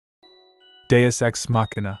Deus Ex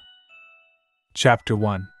Machina. Chapter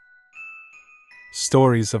 1.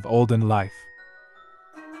 Stories of Olden Life.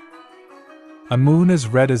 A moon as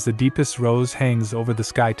red as the deepest rose hangs over the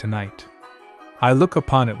sky tonight. I look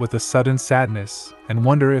upon it with a sudden sadness, and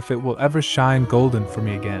wonder if it will ever shine golden for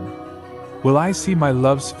me again. Will I see my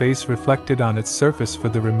love's face reflected on its surface for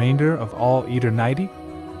the remainder of all eternity?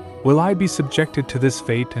 Will I be subjected to this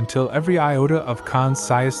fate until every iota of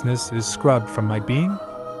consciousness is scrubbed from my being?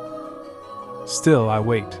 Still I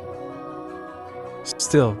wait.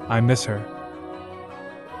 Still I miss her.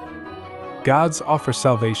 Gods offer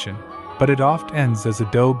salvation, but it oft ends as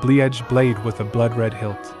a double-edged blade with a blood-red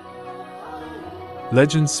hilt.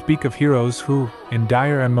 Legends speak of heroes who, in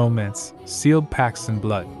dire moments, sealed pacts in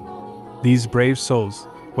blood. These brave souls,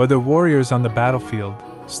 whether warriors on the battlefield,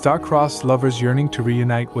 star-crossed lovers yearning to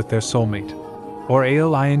reunite with their soulmate, or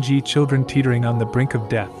alien children teetering on the brink of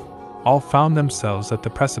death, all found themselves at the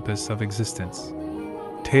precipice of existence.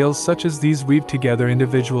 Tales such as these weave together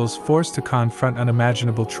individuals forced to confront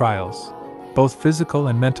unimaginable trials, both physical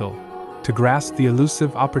and mental, to grasp the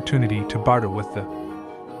elusive opportunity to barter with the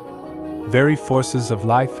very forces of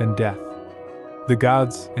life and death. The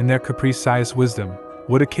gods, in their capricious wisdom,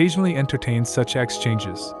 would occasionally entertain such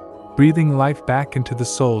exchanges, breathing life back into the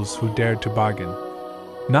souls who dared to bargain.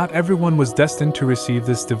 Not everyone was destined to receive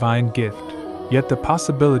this divine gift, yet the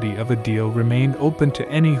possibility of a deal remained open to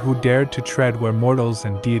any who dared to tread where mortals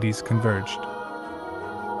and deities converged.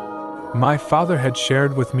 My father had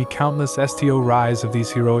shared with me countless stories of these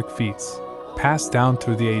heroic feats, passed down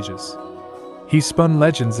through the ages. He spun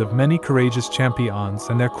legends of many courageous champions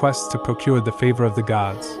and their quests to procure the favor of the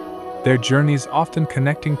gods, their journeys often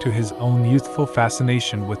connecting to his own youthful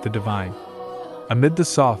fascination with the divine. Amid the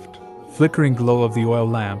soft, flickering glow of the oil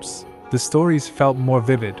lamps, the stories felt more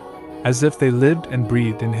vivid, as if they lived and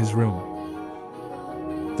breathed in his room.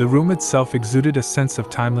 The room itself exuded a sense of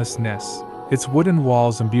timelessness, its wooden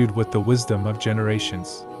walls imbued with the wisdom of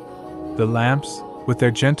generations. The lamps, with their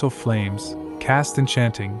gentle flames, cast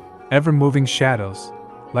enchanting, ever-moving shadows,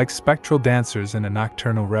 like spectral dancers in a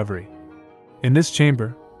nocturnal reverie. In this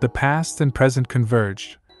chamber, the past and present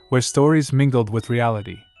converged, where stories mingled with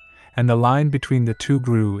reality, and the line between the two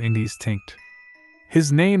grew indistinct.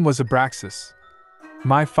 His name was Abraxas.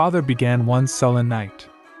 My father began one sullen night.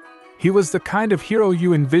 He was the kind of hero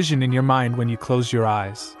you envision in your mind when you close your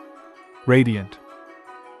eyes. Radiant.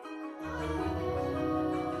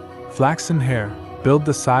 Flaxen hair, build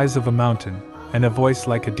the size of a mountain, and a voice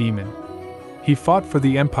like a demon. He fought for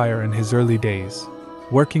the Empire in his early days,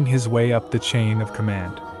 working his way up the chain of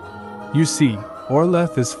command. You see,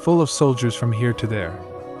 Orleth is full of soldiers from here to there,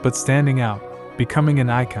 but standing out, becoming an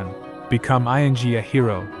icon, become a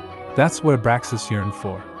hero, that's what Abraxas yearned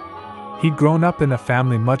for. He'd grown up in a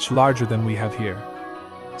family much larger than we have here.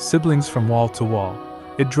 Siblings from wall to wall,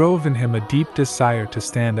 it drove in him a deep desire to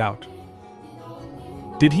stand out.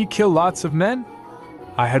 Did he kill lots of men?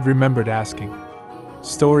 I had remembered asking.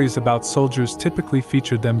 Stories about soldiers typically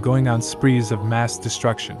featured them going on sprees of mass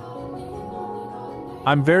destruction.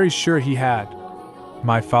 I'm very sure he had,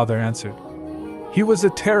 my father answered. He was a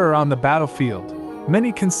terror on the battlefield.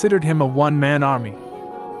 Many considered him a one-man army.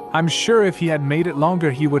 I'm sure if he had made it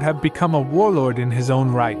longer he would have become a warlord in his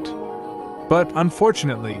own right. But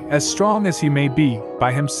unfortunately, as strong as he may be,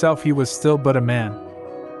 by himself he was still but a man.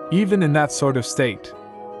 Even in that sort of state.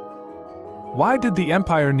 Why did the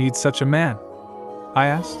Empire need such a man? I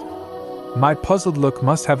asked. My puzzled look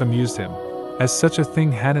must have amused him, as such a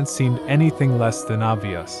thing hadn't seemed anything less than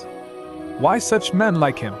obvious. Why such men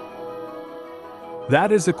like him?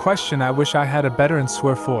 That is a question I wish I had a better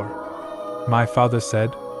answer for, my father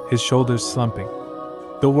said, his shoulders slumping.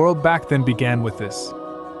 The world back then began with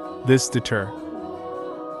this deter.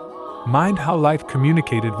 Mind how life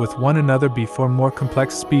communicated with one another before more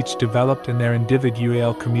complex speech developed in their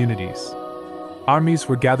individual communities. Armies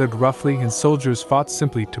were gathered roughly and soldiers fought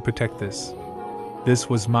simply to protect this. This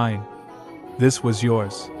was mine. This was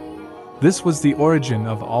yours. This was the origin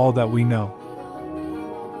of all that we know.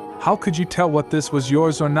 How could you tell what this was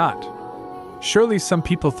yours or not? Surely some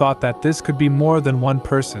people thought that this could be more than one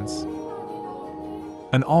person's.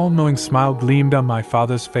 An all-knowing smile gleamed on my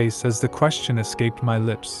father's face as the question escaped my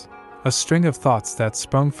lips, a string of thoughts that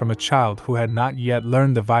sprung from a child who had not yet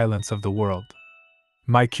learned the violence of the world.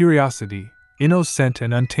 My curiosity, innocent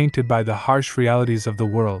and untainted by the harsh realities of the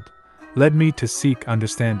world, led me to seek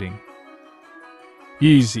understanding.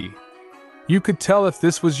 Easy. You could tell if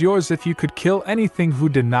this was yours if you could kill anything who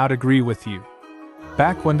did not agree with you.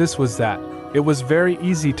 Back when this was that, it was very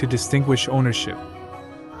easy to distinguish ownership.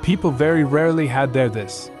 People very rarely had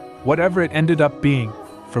this, whatever it ended up being,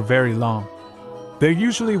 for very long. There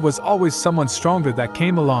usually was always someone stronger that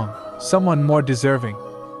came along, someone more deserving,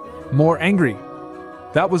 more angry.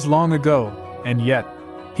 That was long ago, and yet,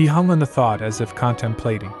 he hung on the thought as if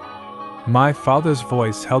contemplating. My father's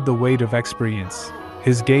voice held the weight of experience,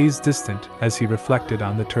 his gaze distant as he reflected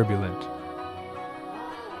on the turbulent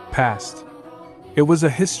past. It was a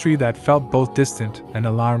history that felt both distant and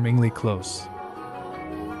alarmingly close.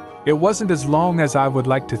 It wasn't as long as I would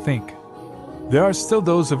like to think. There are still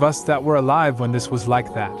those of us that were alive when this was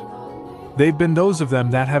like that. They've been those of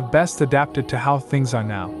them that have best adapted to how things are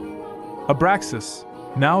now. Abraxas,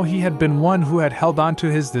 now he had been one who had held on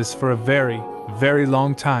to his this for a very, very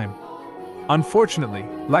long time. Unfortunately,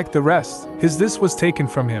 like the rest, his this was taken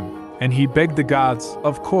from him, and he begged the gods,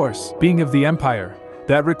 of course, being of the Empire,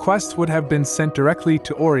 that request would have been sent directly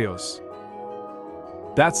to Oreos.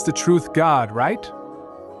 That's the truth, God, right?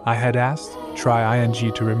 I had asked, try ing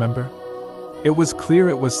to remember. It was clear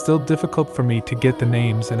it was still difficult for me to get the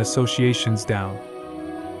names and associations down.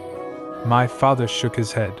 My father shook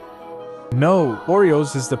his head. No,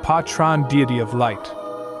 Oreos is the patron deity of light.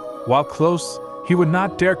 While close, he would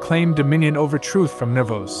not dare claim dominion over truth from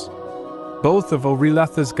Nervos. Both of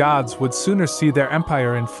Oreletha's gods would sooner see their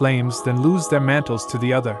empire in flames than lose their mantles to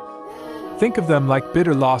the other. Think of them like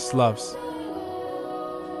bitter lost loves.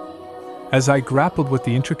 As I grappled with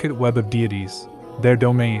the intricate web of deities, their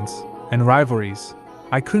domains, and rivalries,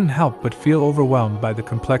 I couldn't help but feel overwhelmed by the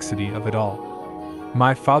complexity of it all.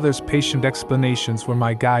 My father's patient explanations were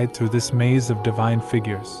my guide through this maze of divine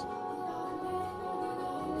figures.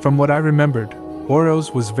 From what I remembered,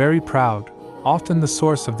 Oros was very proud, often the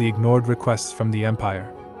source of the ignored requests from the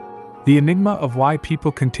Empire. The enigma of why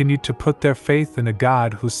people continued to put their faith in a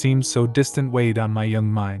god who seemed so distant weighed on my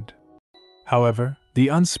young mind. However, the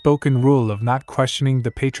unspoken rule of not questioning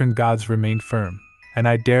the patron gods remained firm, and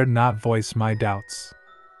I dared not voice my doubts.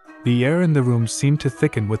 The air in the room seemed to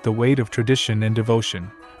thicken with the weight of tradition and devotion,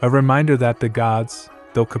 a reminder that the gods,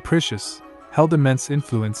 though capricious, held immense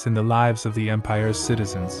influence in the lives of the Empire's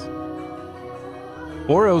citizens.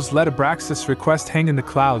 Oros let Abraxas' request hang in the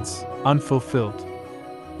clouds, unfulfilled.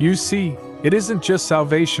 You see, it isn't just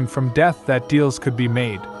salvation from death that deals could be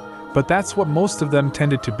made, but that's what most of them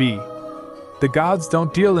tended to be. The gods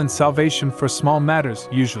don't deal in salvation for small matters,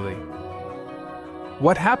 usually.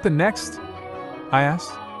 What happened next? I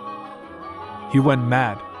asked. He went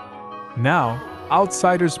mad. Now,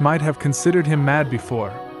 outsiders might have considered him mad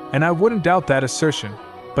before, and I wouldn't doubt that assertion,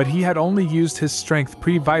 but he had only used his strength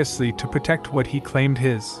previously to protect what he claimed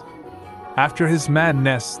his. After his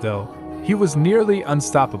madness, though, he was nearly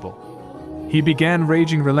unstoppable. He began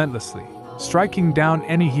raging relentlessly, striking down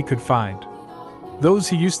any he could find. Those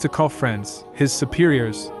he used to call friends, his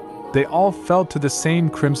superiors, they all fell to the same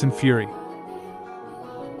crimson fury.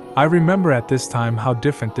 I remember at this time how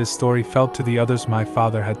different this story felt to the others my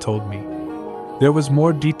father had told me. There was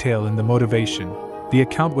more detail in the motivation. The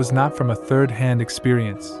account was not from a third-hand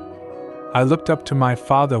experience. I looked up to my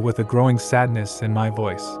father with a growing sadness in my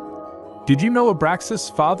voice. Did you know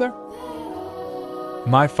Abraxas' father?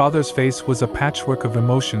 My father's face was a patchwork of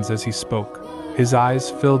emotions as he spoke, his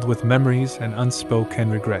eyes filled with memories and unspoken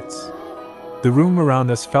regrets. The room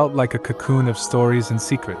around us felt like a cocoon of stories and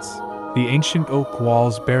secrets, the ancient oak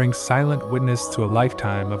walls bearing silent witness to a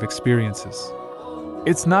lifetime of experiences.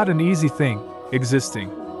 It's not an easy thing, existing.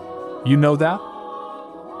 You know that?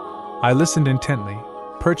 I listened intently,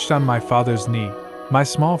 perched on my father's knee, my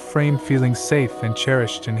small frame feeling safe and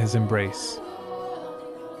cherished in his embrace.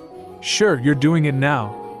 Sure, you're doing it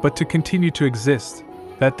now, but to continue to exist,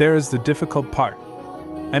 that there is the difficult part.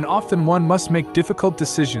 And often one must make difficult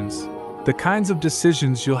decisions, the kinds of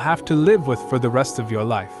decisions you'll have to live with for the rest of your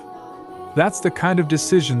life. That's the kind of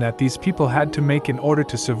decision that these people had to make in order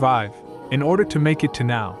to survive, in order to make it to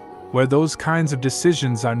now, where those kinds of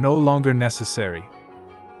decisions are no longer necessary.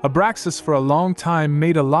 Abraxas for a long time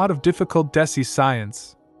made a lot of difficult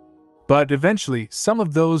decisions, but eventually some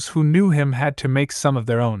of those who knew him had to make some of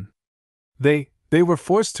their own. They were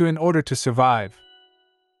forced to in order to survive.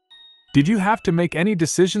 Did you have to make any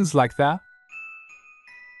decisions like that?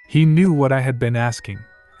 He knew what I had been asking,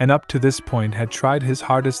 and up to this point had tried his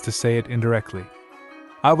hardest to say it indirectly.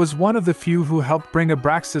 I was one of the few who helped bring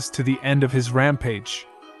Abraxas to the end of his rampage.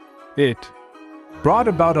 It brought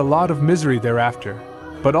about a lot of misery thereafter,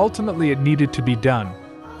 but ultimately it needed to be done.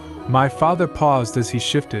 My father paused as he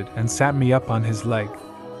shifted and sat me up on his leg.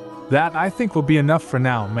 That, I think, will be enough for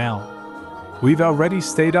now, Mal. We've already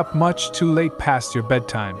stayed up much too late past your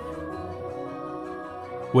bedtime.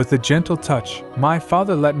 With a gentle touch, my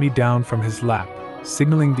father let me down from his lap,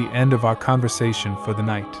 signaling the end of our conversation for the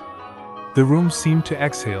night. The room seemed to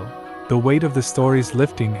exhale, the weight of the stories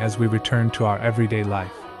lifting as we returned to our everyday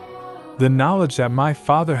life. The knowledge that my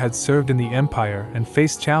father had served in the Empire and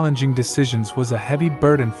faced challenging decisions was a heavy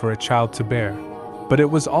burden for a child to bear, but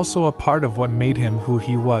it was also a part of what made him who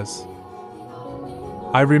he was.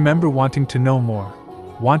 I remember wanting to know more,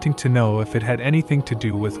 wanting to know if it had anything to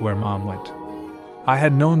do with where Mom went. I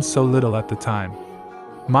had known so little at the time.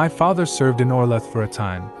 My father served in Orleth for a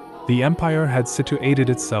time. The Empire had situated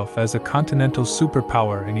itself as a continental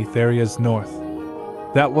superpower in Aetharia's north.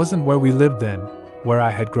 That wasn't where we lived then, where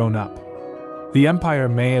I had grown up. The Empire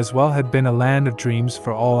may as well have been a land of dreams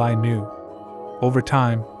for all I knew. Over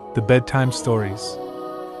time, the bedtime stories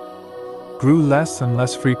grew less and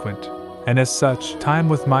less frequent, and as such, time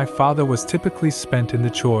with my father was typically spent in the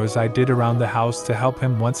chores I did around the house to help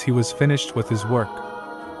him once he was finished with his work.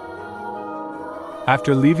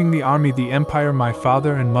 After leaving the army, the Empire, my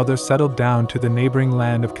father and mother settled down to the neighboring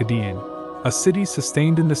land of Khadenite, a city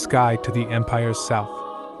sustained in the sky to the Empire's south.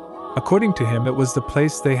 According to him, it was the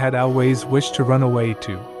place they had always wished to run away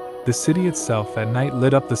to. The city itself at night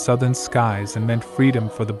lit up the southern skies and meant freedom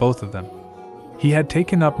for the both of them. He had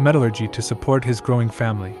taken up metallurgy to support his growing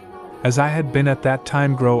family, as I had been at that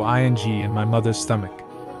time in my mother's stomach.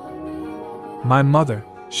 My mother,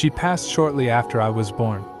 she passed shortly after I was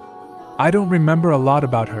born. I don't remember a lot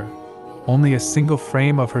about her. Only a single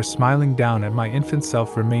frame of her smiling down at my infant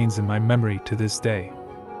self remains in my memory to this day.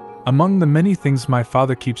 Among the many things my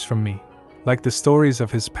father keeps from me, like the stories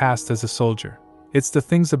of his past as a soldier, it's the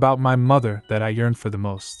things about my mother that I yearn for the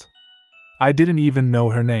most. I didn't even know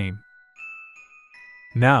her name.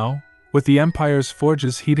 Now, with the Empire's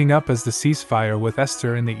forges heating up as the ceasefire with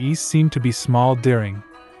Esther in the east seemed to be small daring,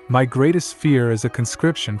 my greatest fear is a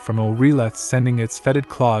conscription from Orleth sending its fetid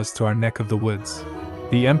claws to our neck of the woods,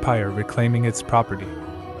 the Empire reclaiming its property.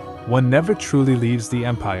 One never truly leaves the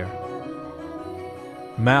Empire.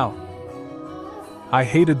 Mal. I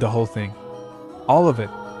hated the whole thing. All of it,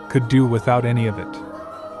 could do without any of it.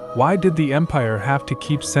 Why did the Empire have to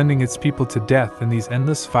keep sending its people to death in these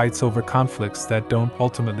endless fights over conflicts that don't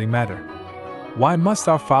ultimately matter? Why must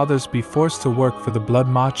our fathers be forced to work for the blood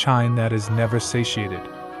machine that is never satiated?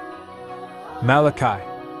 Malachi.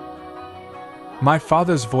 My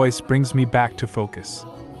father's voice brings me back to focus.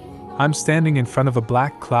 I'm standing in front of a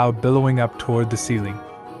black cloud billowing up toward the ceiling.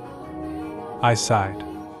 I sighed.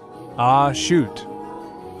 Ah, shoot,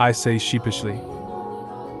 I say sheepishly.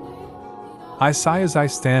 I sigh as I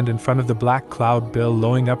stand in front of the black cloud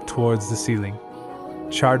billowing up towards the ceiling.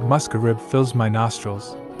 Charred muscarib fills my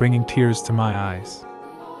nostrils, bringing tears to my eyes.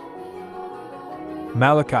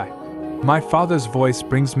 Malachi. My father's voice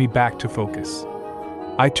brings me back to focus.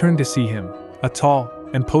 I turn to see him, a tall,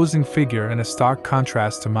 imposing figure in a stark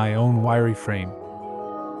contrast to my own wiry frame.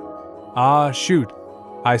 Ah, shoot,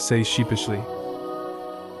 I say sheepishly.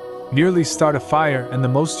 Nearly start a fire and the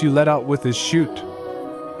most you let out with is shoot.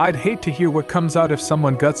 I'd hate to hear what comes out if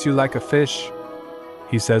someone guts you like a fish,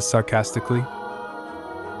 he says sarcastically.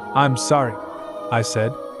 I'm sorry, I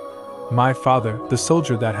said. My father, the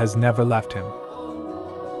soldier that has never left him.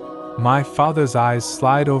 My father's eyes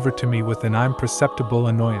slide over to me with an imperceptible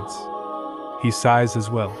annoyance. He sighs as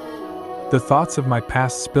well. The thoughts of my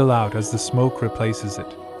past spill out as the smoke replaces it.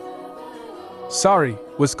 Sorry,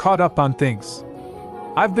 was caught up on things.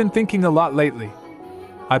 I've been thinking a lot lately.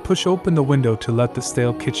 I push open the window to let the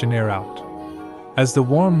stale kitchen air out. As the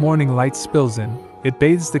warm morning light spills in, it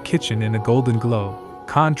bathes the kitchen in a golden glow,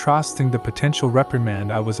 contrasting the potential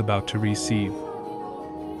reprimand I was about to receive.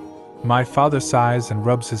 My father sighs and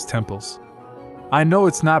rubs his temples. I know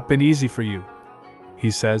it's not been easy for you, he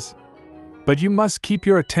says. But you must keep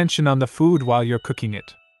your attention on the food while you're cooking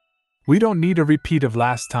it. We don't need a repeat of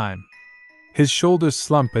last time. His shoulders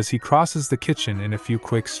slump as he crosses the kitchen in a few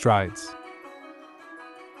quick strides.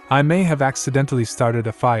 I may have accidentally started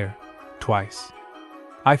a fire, twice.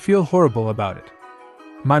 I feel horrible about it.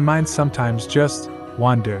 My mind sometimes just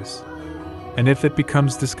wanders. And if it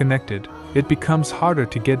becomes disconnected, it becomes harder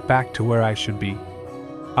to get back to where I should be.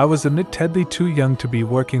 I was admittedly too young to be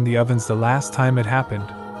working the ovens the last time it happened.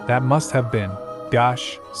 That must have been,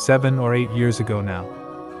 7 or 8 years ago now.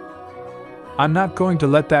 I'm not going to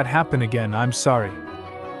let that happen again, I'm sorry,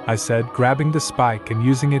 I said, grabbing the spike and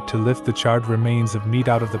using it to lift the charred remains of meat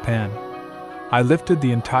out of the pan. I lifted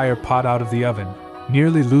the entire pot out of the oven,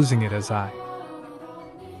 nearly losing it as I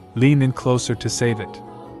leaned in closer to save it.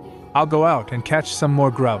 I'll go out and catch some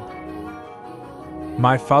more grub.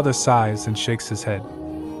 My father sighs and shakes his head.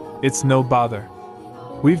 It's no bother.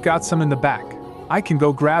 We've got some in the back. I can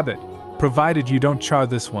go grab it, provided you don't char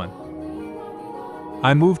this one.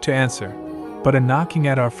 I move to answer, but a knocking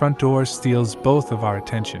at our front door steals both of our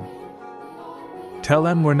attention. Tell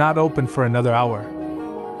them we're not open for another hour.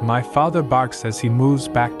 My father barks as he moves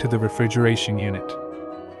back to the refrigeration unit.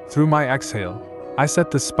 Through my exhale, I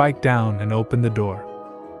set the spike down and open the door.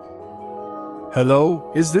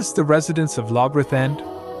 Hello, is this the residence of Malachi End?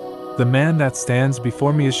 The man that stands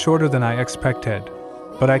before me is shorter than I expected,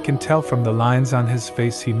 but I can tell from the lines on his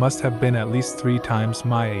face he must have been at least 3 times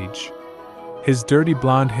my age. His dirty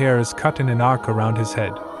blonde hair is cut in an arc around his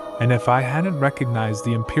head, and if I hadn't recognized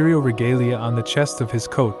the imperial regalia on the chest of his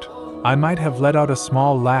coat, I might have let out a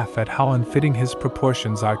small laugh at how unfitting his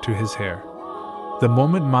proportions are to his hair. The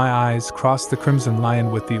moment my eyes cross the crimson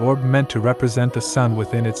lion with the orb meant to represent the sun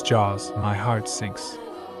within its jaws, my heart sinks.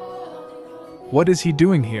 What is he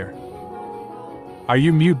doing here? Are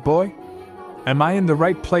you mute, boy? Am I in the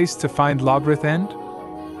right place to find Malachi End?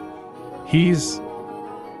 He's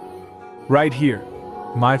right here.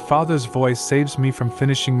 My father's voice saves me from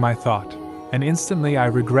finishing my thought, and instantly I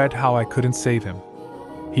regret how I couldn't save him.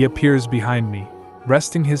 He appears behind me,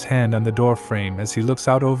 resting his hand on the door frame as he looks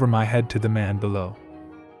out over my head to the man below.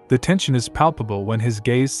 The tension is palpable when his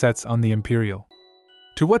gaze sets on the Imperial.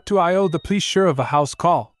 To what do I owe the pleasure of a house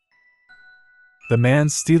call? The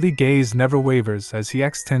man's steely gaze never wavers as he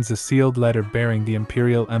extends a sealed letter bearing the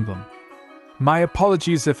Imperial emblem. My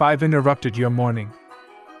apologies if I've interrupted your morning.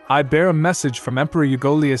 I bear a message from Emperor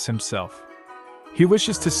Eugolius himself. He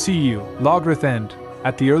wishes to see you, Malachi End,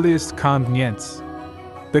 at the earliest convenience.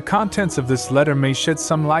 The contents of this letter may shed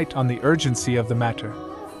some light on the urgency of the matter.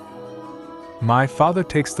 My father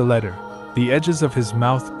takes the letter, the edges of his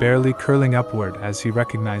mouth barely curling upward as he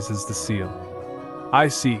recognizes the seal. I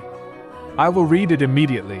see. I will read it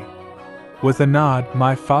immediately. With a nod,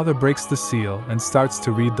 my father breaks the seal and starts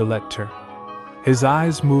to read the letter. His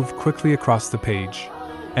eyes move quickly across the page,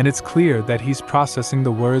 and it's clear that he's processing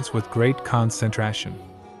the words with great concentration.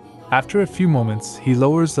 After a few moments, he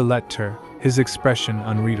lowers the letter, his expression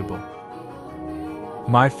unreadable.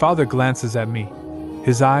 My father glances at me,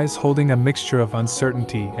 his eyes holding a mixture of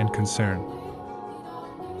uncertainty and concern.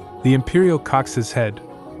 The Imperial cocks his head,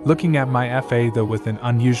 looking at my FA though with an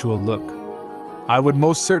unusual look. I would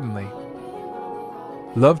most certainly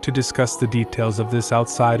love to discuss the details of this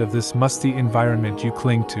outside of this musty environment you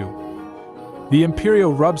cling to. The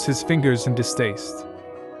Imperial rubs his fingers in distaste.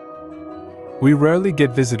 We rarely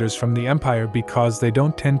get visitors from the Empire because they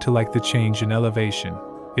don't tend to like the change in elevation.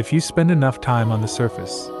 If you spend enough time on the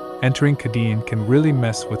surface, entering Khadenite can really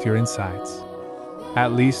mess with your insides.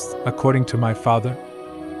 At least, according to my father.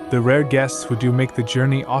 The rare guests who do make the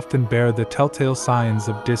journey often bear the telltale signs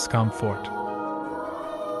of discomfort.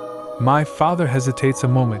 My father hesitates a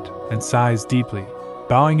moment and sighs deeply,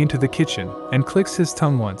 bowing into the kitchen, and clicks his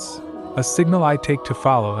tongue once, a signal I take to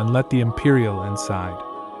follow and let the Imperial inside.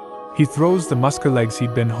 He throws the musker legs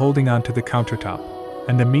he'd been holding onto the countertop,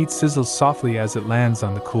 and the meat sizzles softly as it lands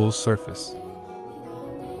on the cool surface.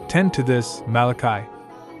 Tend to this, Malachi,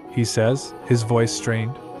 he says, his voice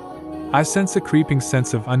strained. I sense a creeping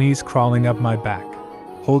sense of unease crawling up my back,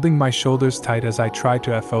 holding my shoulders tight as I try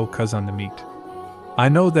to focus on the meat. I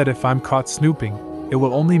know that if I'm caught snooping, it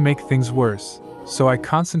will only make things worse, so I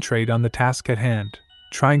concentrate on the task at hand,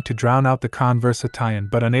 trying to drown out the conversation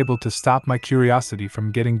but unable to stop my curiosity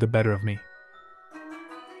from getting the better of me.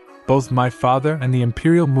 Both my father and the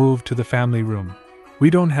Imperial move to the family room. We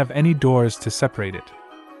don't have any doors to separate it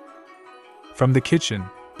from the kitchen,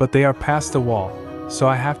 but they are past the wall, so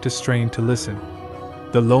I have to strain to listen.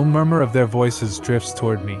 The low murmur of their voices drifts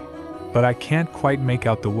toward me, but I can't quite make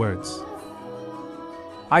out the words.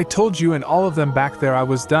 I told you and all of them back there I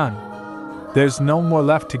was done. There's no more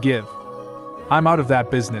left to give. I'm out of that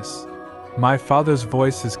business. My father's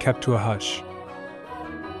voice is kept to a hush.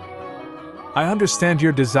 I understand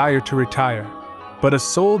your desire to retire, but a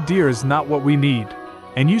soul deer is not what we need,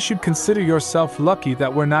 and you should consider yourself lucky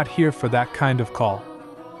that we're not here for that kind of call.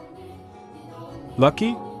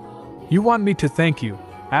 Lucky? You want me to thank you,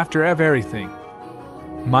 after everything?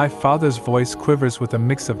 My father's voice quivers with a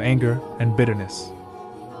mix of anger and bitterness.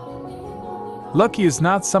 Lucky is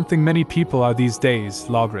not something many people are these days,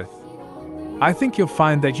 Malachi. I think you'll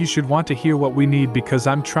find that you should want to hear what we need because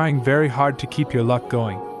I'm trying very hard to keep your luck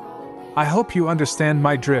going. I hope you understand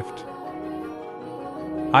my drift.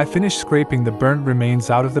 I finish scraping the burnt remains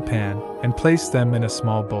out of the pan and place them in a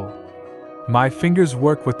small bowl. My fingers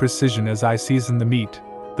work with precision as I season the meat,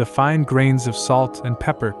 the fine grains of salt and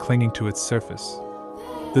pepper clinging to its surface.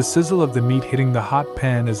 The sizzle of the meat hitting the hot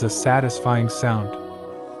pan is a satisfying sound,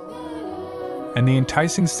 and the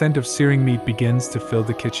enticing scent of searing meat begins to fill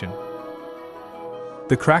the kitchen.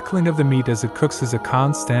 The crackling of the meat as it cooks is a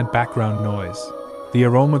constant background noise, the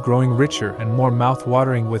aroma growing richer and more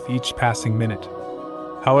mouth-watering with each passing minute.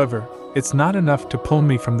 However, it's not enough to pull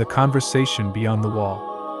me from the conversation beyond the wall.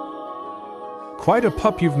 Quite a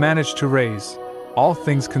pup you've managed to raise, all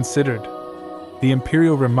things considered, the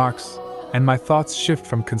Imperial remarks, and my thoughts shift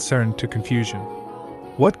from concern to confusion.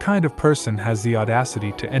 What kind of person has the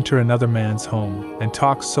audacity to enter another man's home and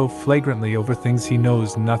talk so flagrantly over things he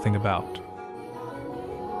knows nothing about?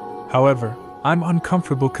 However, I'm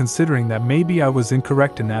uncomfortable considering that maybe I was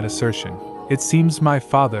incorrect in that assertion. It seems my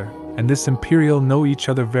father and this Imperial know each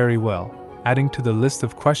other very well, adding to the list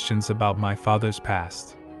of questions about my father's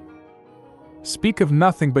past. Speak of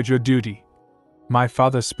nothing but your duty, my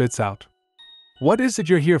father spits out. What is it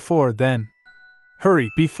you're here for, then? Hurry,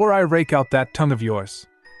 before I rake out that tongue of yours.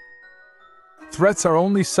 Threats are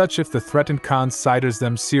only such if the threatened considers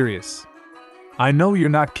them serious. I know you're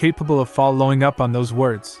not capable of following up on those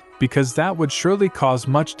words, because that would surely cause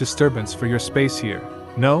much disturbance for your space here,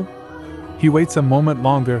 no? He waits a moment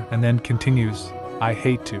longer and then continues, I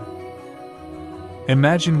hate to.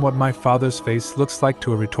 Imagine what my father's face looks like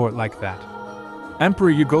to a retort like that. Emperor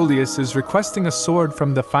Eugolius is requesting a sword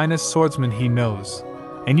from the finest swordsman he knows,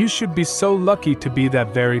 and you should be so lucky to be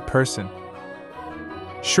that very person.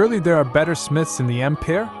 Surely there are better smiths in the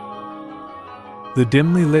Empire? The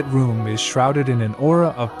dimly lit room is shrouded in an aura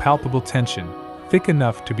of palpable tension, thick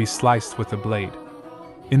enough to be sliced with a blade.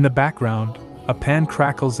 In the background, a pan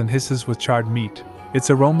crackles and hisses with charred meat, its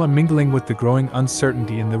aroma mingling with the growing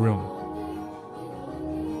uncertainty in the room.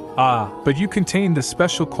 Ah, but you contain the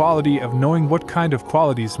special quality of knowing what kind of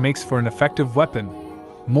qualities makes for an effective weapon,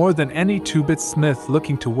 more than any two-bit smith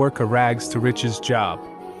looking to work a rags to riches job.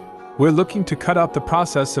 We're looking to cut out the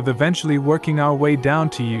process of eventually working our way down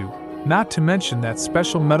to you, not to mention that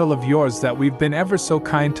special metal of yours that we've been ever so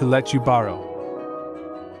kind to let you borrow.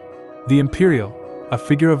 The Imperial, a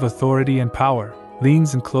figure of authority and power,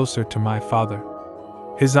 leans in closer to my father.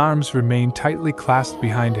 His arms remain tightly clasped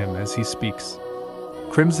behind him as he speaks.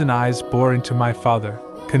 Crimson eyes bore into my father,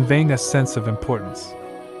 conveying a sense of importance.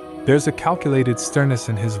 There's a calculated sternness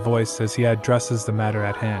in his voice as he addresses the matter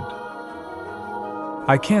at hand.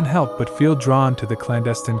 I can't help but feel drawn to the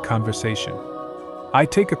clandestine conversation. I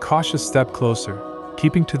take a cautious step closer,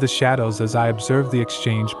 keeping to the shadows as I observe the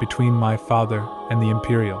exchange between my father and the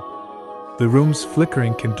Imperial. The room's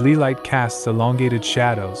flickering candlelight casts elongated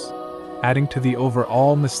shadows, adding to the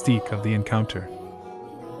overall mystique of the encounter.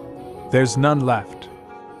 There's none left.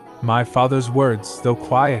 My father's words, though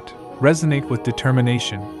quiet, resonate with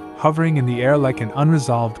determination, hovering in the air like an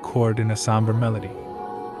unresolved chord in a somber melody.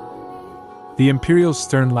 The Imperial's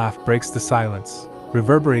stern laugh breaks the silence,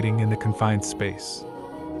 reverberating in the confined space.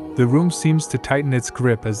 The room seems to tighten its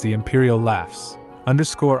grip as the Imperial laughs,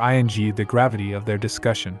 underscoring the gravity of their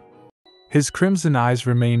discussion. His crimson eyes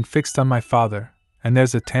remain fixed on my father, and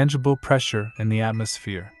there's a tangible pressure in the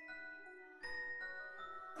atmosphere.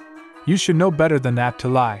 You should know better than that to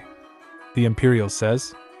lie, the Imperial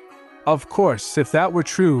says. Of course, if that were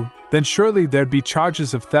true, then surely there'd be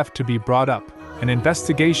charges of theft to be brought up, an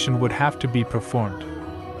investigation would have to be performed.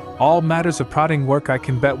 All matters of prodding work I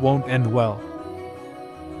can bet won't end well.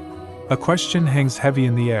 A question hangs heavy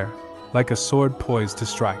in the air, like a sword poised to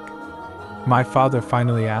strike. My father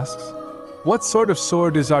finally asks, what sort of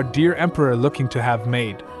sword is our dear Emperor looking to have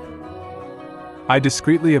made? I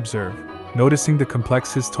discreetly observe, noticing the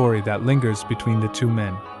complex history that lingers between the two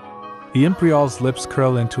men. The Imperial's lips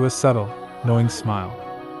curl into a subtle, knowing smile.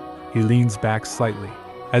 He leans back slightly,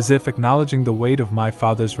 as if acknowledging the weight of my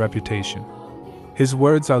father's reputation. His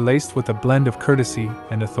words are laced with a blend of courtesy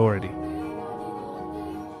and authority.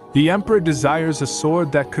 The Emperor desires a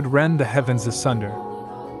sword that could rend the heavens asunder.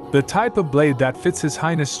 The type of blade that fits His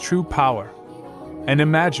Highness' true power. And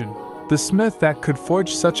imagine, the smith that could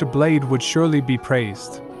forge such a blade would surely be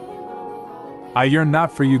praised. I yearn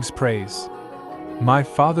not for Yuge's praise. My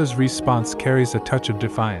father's response carries a touch of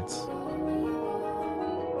defiance.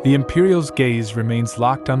 The Imperial's gaze remains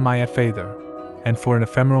locked on my father, and for an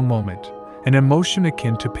ephemeral moment, an emotion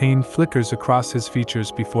akin to pain flickers across his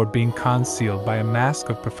features before being concealed by a mask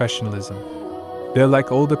of professionalism. They're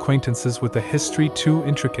like old acquaintances with a history too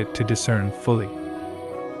intricate to discern fully.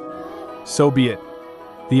 So be it.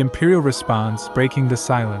 The Imperial responds, breaking the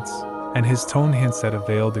silence, and his tone hints at a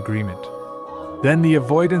veiled agreement. Then the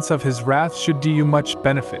avoidance of his wrath should do you much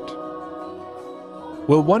benefit.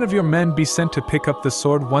 Will one of your men be sent to pick up the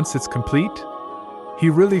sword once it's complete? He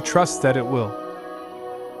really trusts that it will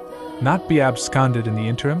not be absconded in the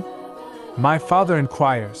interim? My father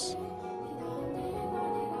inquires.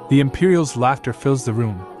 The Imperial's laughter fills the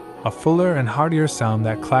room, a fuller and heartier sound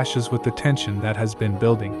that clashes with the tension that has been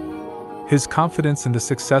building. His confidence in the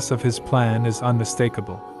success of his plan is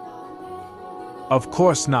unmistakable. Of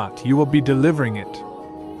course not, you will be delivering it.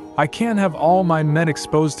 I can't have all my men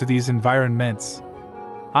exposed to these environments.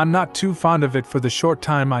 I'm not too fond of it for the short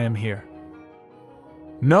time I am here.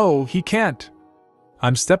 No, he can't.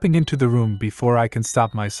 I'm stepping into the room before I can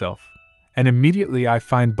stop myself, and immediately I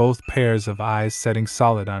find both pairs of eyes setting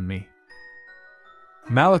solid on me.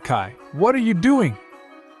 Malachi, what are you doing?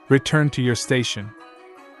 Return to your station.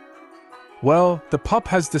 Well, the pup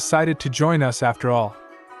has decided to join us after all.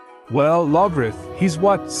 Well, Logrith, he's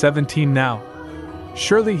what, 17 now?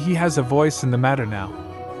 Surely he has a voice in the matter now.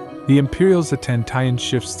 The Imperial's attention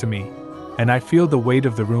shifts to me, and I feel the weight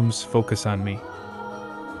of the room's focus on me.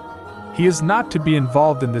 He is not to be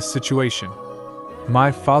involved in this situation.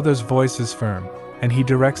 My father's voice is firm, and he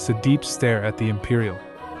directs a deep stare at the Imperial.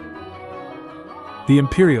 The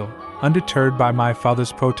Imperial, undeterred by my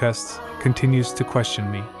father's protests, continues to question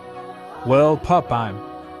me. Well, pup, I'm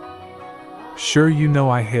sure you know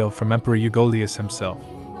I hail from Emperor Ugolius himself.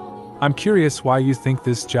 I'm curious why you think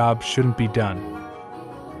this job shouldn't be done.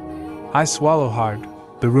 I swallow hard,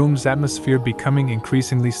 the room's atmosphere becoming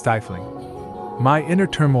increasingly stifling. My inner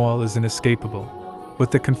turmoil is inescapable, with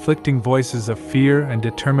the conflicting voices of fear and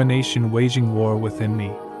determination waging war within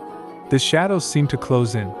me. The shadows seem to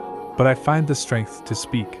close in, but I find the strength to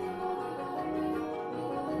speak.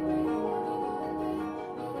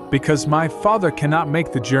 Because my father cannot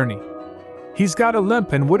make the journey. He's got a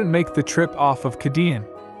limp and wouldn't make the trip off of Khadenite.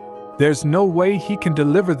 There's no way he can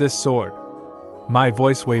deliver this sword. My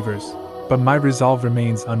voice wavers, but my resolve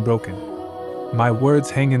remains unbroken. My words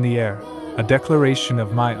hang in the air, a declaration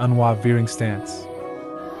of my unwavering stance.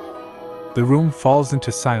 The room falls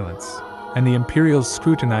into silence, and the Imperial's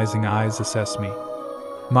scrutinizing eyes assess me.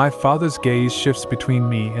 My father's gaze shifts between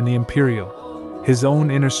me and the Imperial, his own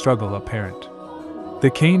inner struggle apparent. The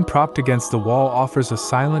cane propped against the wall offers a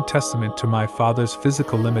silent testament to my father's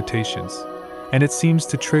physical limitations, and it seems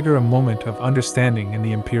to trigger a moment of understanding in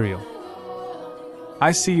the Imperial.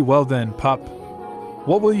 I see, well then, pup.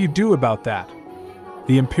 What will you do about that?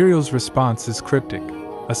 The Imperial's response is cryptic,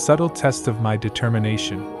 a subtle test of my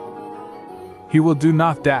determination. He will do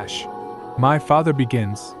not dash. My father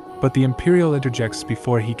begins, but the Imperial interjects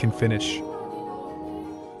before he can finish.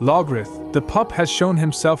 Logrith, the pup has shown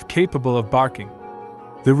himself capable of barking.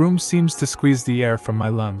 The room seems to squeeze the air from my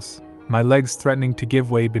lungs, my legs threatening to give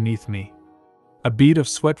way beneath me. A bead of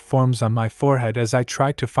sweat forms on my forehead as I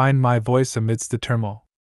try to find my voice amidst the turmoil.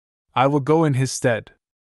 I will go in his stead.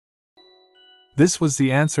 This was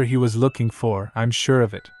the answer he was looking for, I'm sure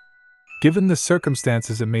of it. Given the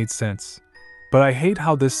circumstances, it made sense. But I hate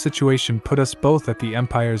how this situation put us both at the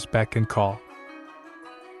Empire's beck and call.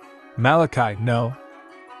 Malachi, no.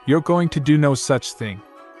 You're going to do no such thing.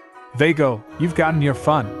 Vago, you've gotten your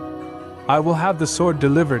fun. I will have the sword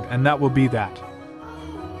delivered, and that will be that.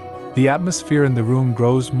 The atmosphere in the room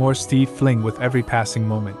grows more stifling with every passing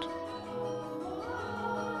moment.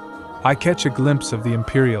 I catch a glimpse of the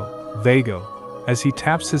Imperial, Vago, as he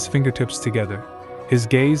taps his fingertips together, his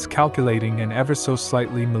gaze calculating and ever so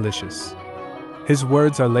slightly malicious. His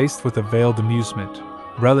words are laced with a veiled amusement,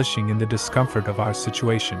 relishing in the discomfort of our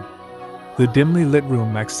situation. The dimly lit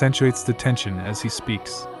room accentuates the tension as he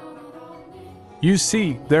speaks. You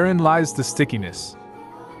see, therein lies the stickiness.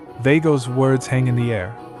 Vago's words hang in the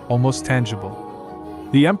air, almost tangible.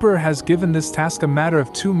 The Emperor has given this task a matter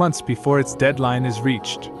of 2 months before its deadline is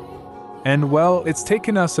reached. And well, it's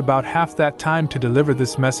taken us about half that time to deliver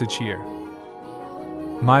this message here.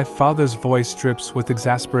 My father's voice drips with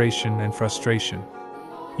exasperation and frustration.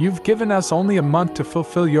 You've given us only a month to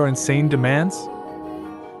fulfill your insane demands?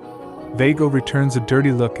 Vago returns a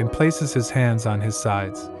dirty look and places his hands on his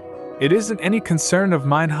sides. It isn't any concern of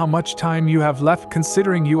mine how much time you have left,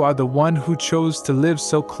 considering you are the one who chose to live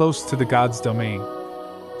so close to the god's domain.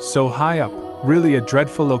 So high up, really a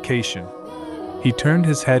dreadful location. He turned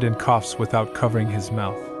his head and coughs without covering his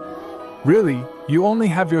mouth. Really, you only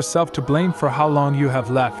have yourself to blame for how long you have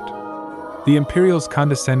left. The Imperial's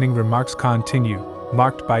condescending remarks continue,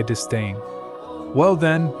 marked by disdain. Well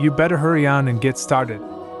then, you better hurry on and get started.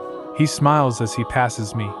 He smiles as he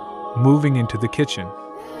passes me, moving into the kitchen.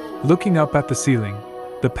 Looking up at the ceiling,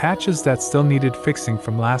 the patches that still needed fixing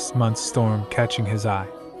from last month's storm catching his eye.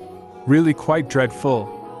 Really quite dreadful,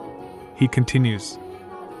 he continues.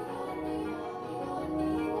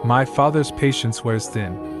 My father's patience wears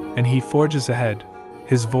thin, and he forges ahead,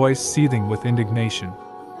 his voice seething with indignation.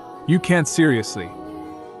 You can't seriously.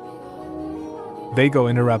 Vago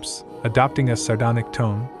interrupts, adopting a sardonic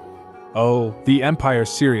tone. Oh, the Empire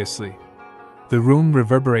seriously. The room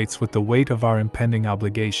reverberates with the weight of our impending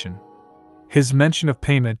obligation. His mention of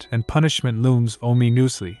payment and punishment looms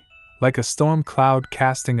ominously, like a storm cloud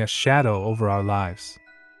casting a shadow over our lives.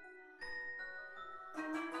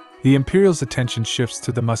 The Imperial's attention shifts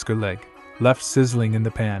to the musker leg, left sizzling in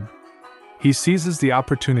the pan. He seizes the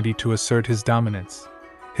opportunity to assert his dominance,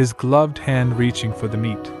 his gloved hand reaching for the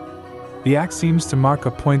meat. The act seems to mark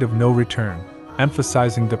a point of no return,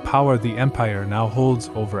 emphasizing the power the Empire now holds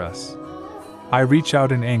over us. I reach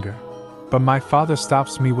out in anger, but my father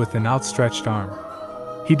stops me with an outstretched arm.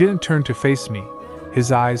 He didn't turn to face me,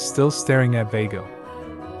 his eyes still staring at Vago.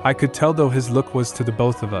 I could tell though his look was to the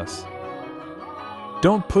both of us.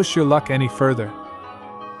 Don't push your luck any further.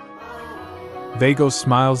 Vago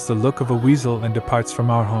smiles the look of a weasel and departs from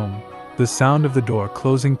our home, the sound of the door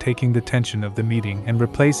closing taking the tension of the meeting and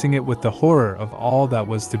replacing it with the horror of all that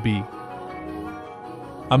was to be.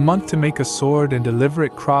 A month to make a sword and deliver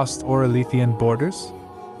it crossed Oralithian borders?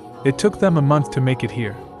 It took them a month to make it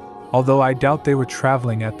here, although I doubt they were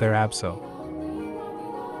traveling at their Abso.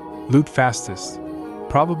 Loot fastest,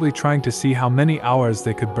 probably trying to see how many hours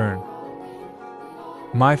they could burn.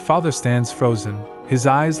 My father stands frozen, his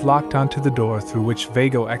eyes locked onto the door through which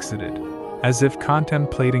Vago exited, as if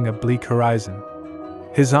contemplating a bleak horizon.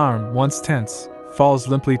 His arm, once tense, falls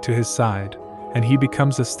limply to his side, and he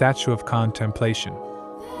becomes a statue of contemplation.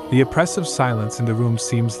 The oppressive silence in the room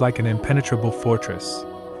seems like an impenetrable fortress,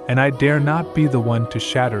 and I dare not be the one to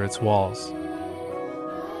shatter its walls.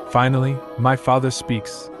 Finally, my father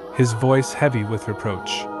speaks, his voice heavy with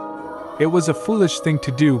reproach. It was a foolish thing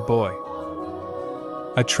to do, boy.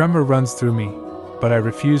 A tremor runs through me, but I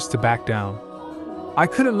refuse to back down. I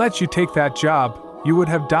couldn't let you take that job, you would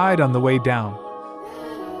have died on the way down.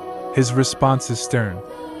 His response is stern,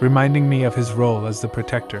 reminding me of his role as the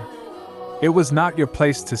protector. It was not your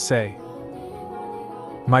place to say.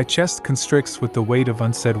 My chest constricts with the weight of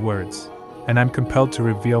unsaid words, and I'm compelled to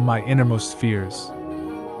reveal my innermost fears.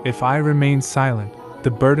 If I remain silent,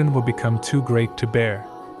 the burden will become too great to bear.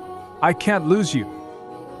 I can't lose you.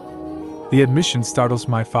 The admission startles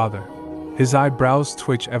my father. His eyebrows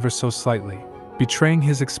twitch ever so slightly, betraying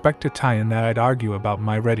his expectation that I'd argue about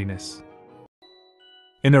my readiness.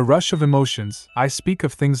 In a rush of emotions, I speak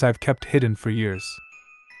of things I've kept hidden for years.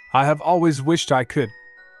 I have always wished I could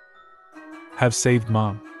have saved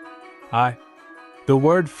Mom. The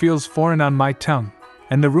word feels foreign on my tongue,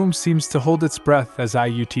 and the room seems to hold its breath as I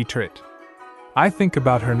utter it. I think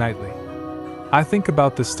about her nightly. I think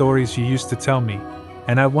about the stories she used to tell me,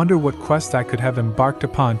 and I wonder what quest I could have embarked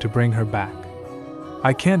upon to bring her back.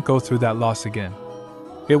 I can't go through that loss again.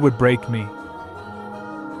 It would break me.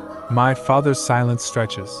 My father's silence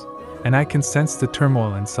stretches, and I can sense the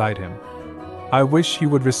turmoil inside him. I wish he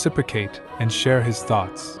would reciprocate and share his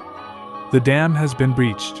thoughts. The dam has been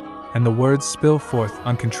breached, and the words spill forth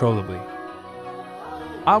uncontrollably.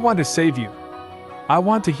 I want to save you. I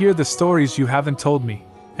want to hear the stories you haven't told me,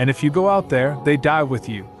 and if you go out there, they die with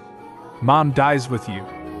you. Mom dies with you.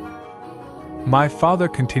 My father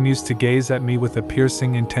continues to gaze at me with a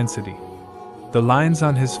piercing intensity. The lines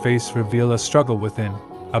on his face reveal a struggle within,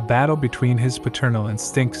 a battle between his paternal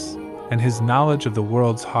instincts and his knowledge of the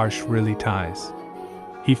world's harsh really ties.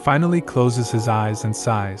 He finally closes his eyes and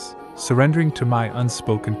sighs, surrendering to my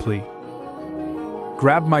unspoken plea.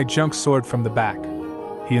 Grab my junk sword from the back,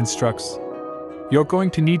 he instructs. You're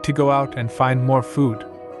going to need to go out and find more food.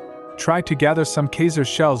 Try to gather some Kaiser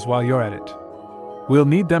shells while you're at it. We'll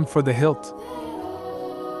need them for the hilt.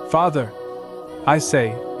 Father, I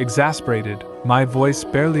say, exasperated, my voice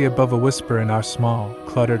barely above a whisper in our small,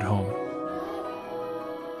 cluttered home.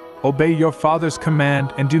 Obey your father's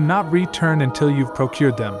command and do not return until you've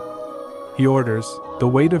procured them, he orders, the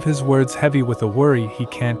weight of his words heavy with a worry he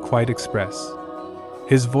can't quite express.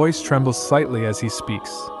 His voice trembles slightly as he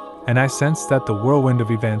speaks, and I sense that the whirlwind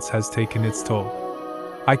of events has taken its toll.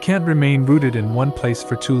 I can't remain rooted in one place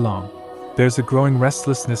for too long. There's a growing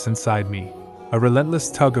restlessness inside me, a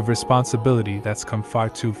relentless tug of responsibility that's come far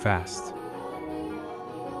too fast.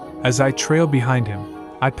 As I trail behind him,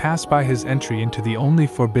 I pass by his entry into the only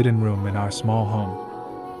forbidden room in our small home.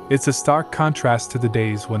 It's a stark contrast to the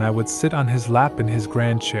days when I would sit on his lap in his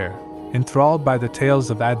grand chair, enthralled by the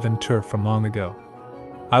tales of adventure from long ago.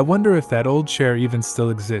 I wonder if that old chair even still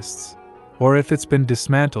exists, or if it's been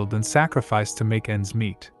dismantled and sacrificed to make ends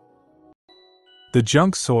meet. The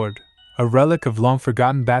junk sword, a relic of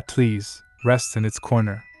long-forgotten battles, rests in its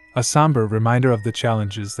corner, a somber reminder of the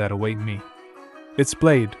challenges that await me. Its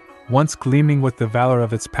blade, once gleaming with the valor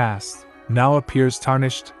of its past, now appears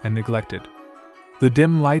tarnished and neglected. The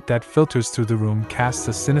dim light that filters through the room casts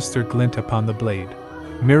a sinister glint upon the blade,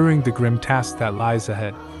 mirroring the grim task that lies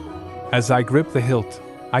ahead. As I grip the hilt,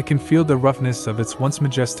 I can feel the roughness of its once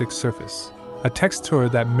majestic surface, a texture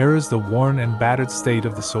that mirrors the worn and battered state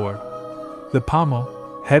of the sword. The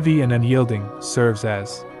pommel, heavy and unyielding, serves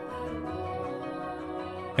as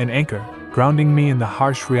an anchor, grounding me in the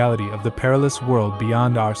harsh reality of the perilous world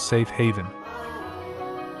beyond our safe haven.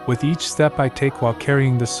 With each step I take while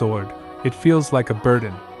carrying the sword, it feels like a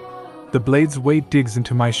burden. The blade's weight digs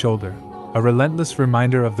into my shoulder, a relentless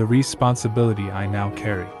reminder of the responsibility I now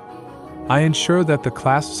carry. I ensure that the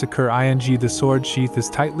clasp secure the sword sheath is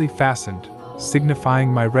tightly fastened, signifying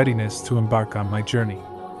my readiness to embark on my journey.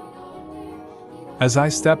 As I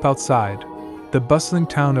step outside, the bustling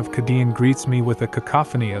town of Khaden greets me with a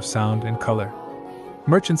cacophony of sound and color.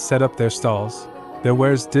 Merchants set up their stalls, their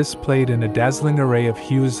wares displayed in a dazzling array of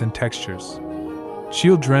hues and textures.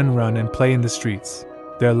 Children run and play in the streets,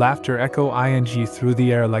 their laughter echo through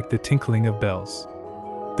the air like the tinkling of bells.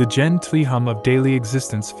 The gentle hum of daily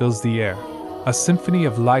existence fills the air, a symphony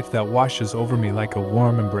of life that washes over me like a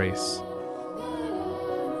warm embrace.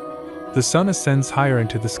 The sun ascends higher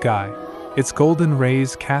into the sky, its golden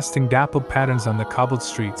rays casting dappled patterns on the cobbled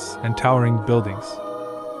streets and towering buildings.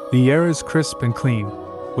 The air is crisp and clean,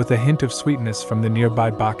 with a hint of sweetness from the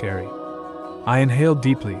nearby bakeri. I inhale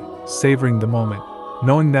deeply, savoring the moment,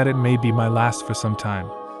 knowing that it may be my last for some time.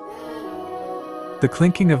 The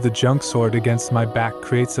clinking of the junk sword against my back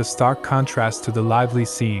creates a stark contrast to the lively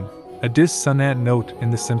scene, a dissonant note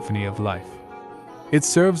in the symphony of life. It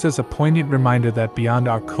serves as a poignant reminder that beyond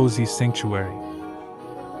our cozy sanctuary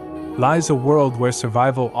lies a world where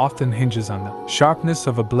survival often hinges on the sharpness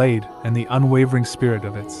of a blade and the unwavering spirit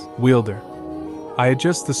of its wielder. I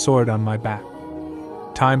adjust the sword on my back.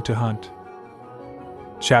 Time to hunt.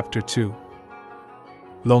 Chapter 2.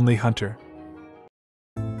 Lonely Hunter.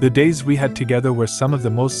 The days we had together were some of the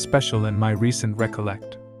most special in my recent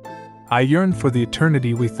recollect. I yearned for the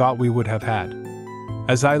eternity we thought we would have had.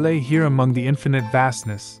 As I lay here among the infinite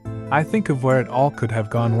vastness, I think of where it all could have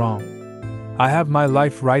gone wrong. I have my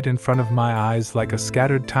life right in front of my eyes like a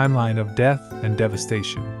scattered timeline of death and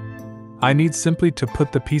devastation. I need simply to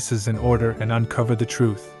put the pieces in order and uncover the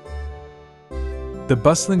truth. The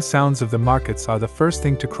bustling sounds of the markets are the first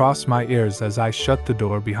thing to cross my ears as I shut the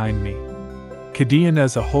door behind me. Khaden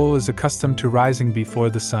as a whole is accustomed to rising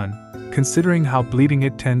before the sun, considering how bleeding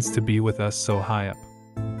it tends to be with us so high up.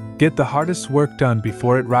 Get the hardest work done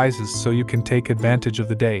before it rises so you can take advantage of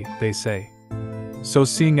the day, they say. So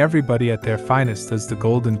seeing everybody at their finest as the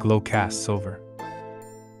golden glow casts over.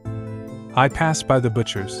 I pass by the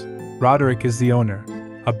butcher's. Roderick is the owner,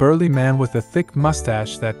 a burly man with a thick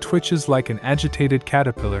mustache that twitches like an agitated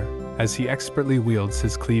caterpillar as he expertly wields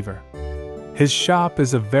his cleaver. His shop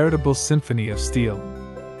is a veritable symphony of steel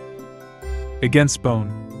against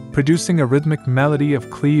bone, producing a rhythmic melody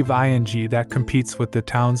of cleave that competes with the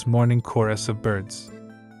town's morning chorus of birds.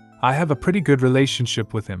 I have a pretty good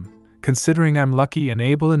relationship with him, considering I'm lucky and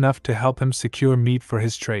able enough to help him secure meat for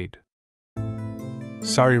his trade.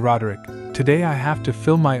 Sorry, Roderick, today I have to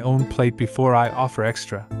fill my own plate before I offer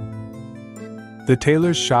extra. The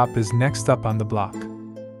tailor's shop is next up on the block.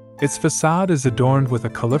 Its facade is adorned with a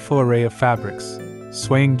colorful array of fabrics,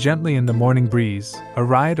 swaying gently in the morning breeze, a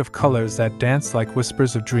riot of colors that dance like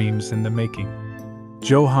whispers of dreams in the making.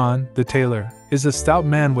 Johann, the tailor, is a stout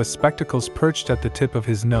man with spectacles perched at the tip of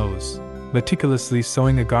his nose, meticulously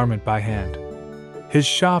sewing a garment by hand. His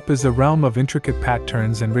shop is a realm of intricate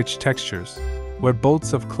patterns and rich textures, where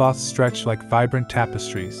bolts of cloth stretch like vibrant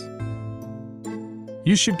tapestries.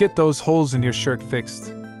 You should get those holes in your shirt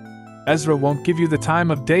fixed. Ezra won't give you the time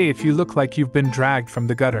of day if you look like you've been dragged from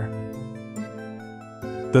the gutter.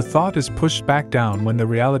 The thought is pushed back down when the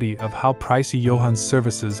reality of how pricey Johann's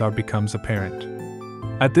services are becomes apparent.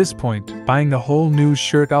 At this point, buying a whole new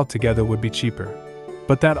shirt altogether would be cheaper,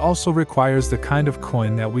 but that also requires the kind of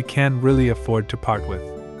coin that we can't really afford to part with.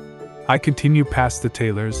 I continue past the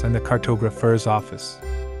tailor's and the cartographer's office.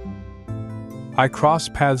 I cross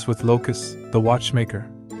paths with Locus, the watchmaker,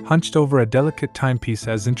 hunched over a delicate timepiece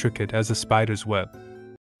as intricate as a spider's web.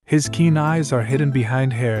 His keen eyes are hidden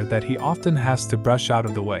behind hair that he often has to brush out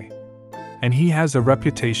of the way. And he has a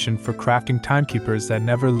reputation for crafting timekeepers that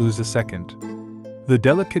never lose a second. The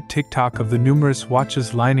delicate tick-tock of the numerous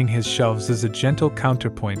watches lining his shelves is a gentle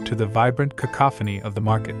counterpoint to the vibrant cacophony of the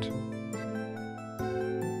market.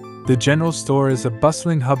 The general store is a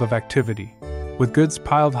bustling hub of activity, with goods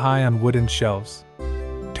piled high on wooden shelves.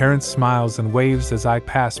 Terrence smiles and waves as I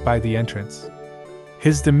pass by the entrance.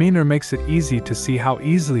 His demeanor makes it easy to see how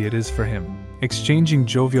easily it is for him, exchanging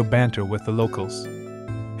jovial banter with the locals.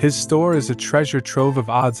 His store is a treasure trove of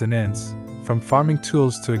odds and ends, from farming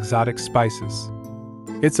tools to exotic spices.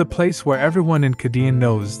 It's a place where everyone in Khaden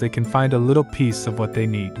knows they can find a little piece of what they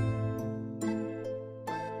need.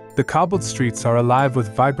 The cobbled streets are alive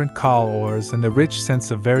with vibrant call ores and the rich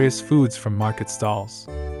scents of various foods from market stalls.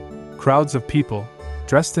 Crowds of people,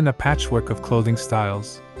 dressed in a patchwork of clothing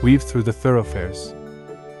styles, weave through the thoroughfares.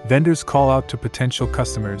 Vendors call out to potential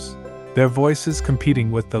customers, their voices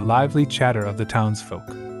competing with the lively chatter of the townsfolk.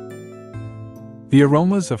 The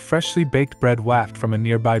aromas of freshly baked bread waft from a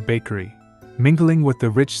nearby bakery, mingling with the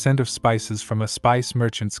rich scent of spices from a spice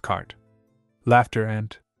merchant's cart. Laughter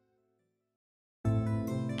and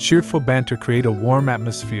cheerful banter create a warm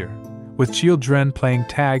atmosphere, with children playing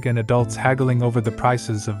tag and adults haggling over the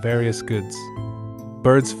prices of various goods.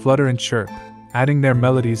 Birds flutter and chirp, adding their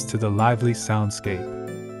melodies to the lively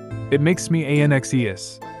soundscape. It makes me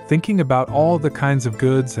anxious, thinking about all the kinds of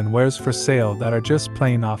goods and wares for sale that are just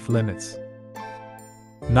plain off limits.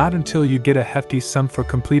 Not until you get a hefty sum for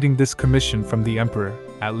completing this commission from the Emperor,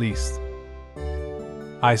 at least.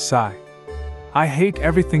 I sigh. I hate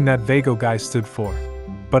everything that Vago guy stood for,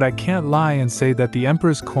 but I can't lie and say that the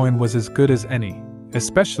Emperor's coin was as good as any,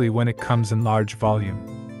 especially when it comes in large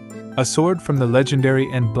volume. A sword from the legendary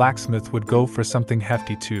End blacksmith would go for something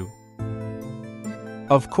hefty too.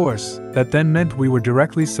 Of course, that then meant we were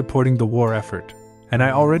directly supporting the war effort, and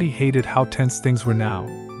I already hated how tense things were now,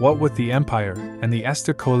 what with the Empire and the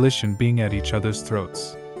Esther coalition being at each other's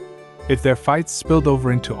throats. If their fights spilled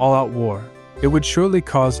over into all-out war, it would surely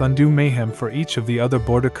cause undue mayhem for each of the other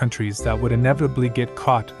border countries that would inevitably get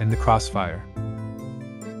caught in the crossfire.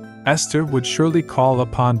 Esther would surely call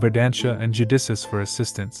upon Verdantia and Judicis for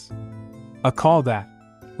assistance. A call that,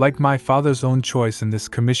 like my father's own choice in this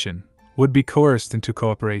commission, would be coerced into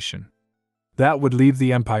cooperation. That would leave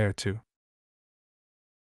the Empire to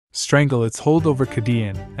strangle its hold over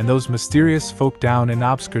Khadean and those mysterious folk down in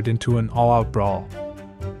Obscurt into an all-out brawl.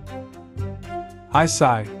 I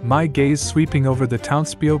sigh, my gaze sweeping over the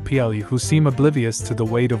townspeople who seem oblivious to the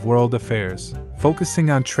weight of world affairs, focusing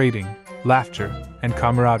on trading, laughter, and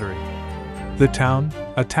camaraderie. The town,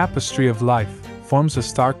 a tapestry of life, forms a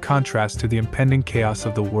stark contrast to the impending chaos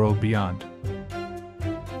of the world beyond.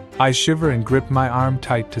 I shiver and grip my arm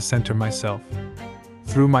tight to center myself.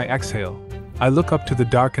 Through my exhale, I look up to the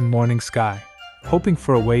darkened morning sky, hoping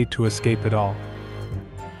for a way to escape it all.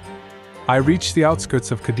 I reach the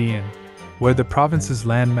outskirts of Khadean, where the province's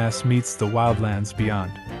landmass meets the wildlands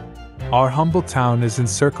beyond. Our humble town is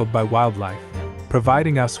encircled by wildlife,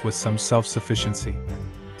 providing us with some self-sufficiency.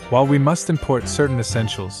 While we must import certain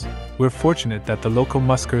essentials, we're fortunate that the local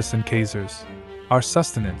muskers and khazars, our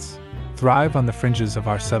sustenance, thrive on the fringes of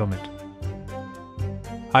our settlement.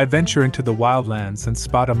 I venture into the wildlands and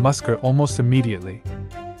spot a musker almost immediately.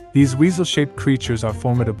 These weasel-shaped creatures are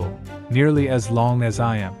formidable, nearly as long as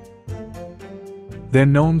I am. They're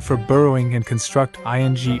known for burrowing and construct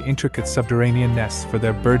intricate subterranean nests for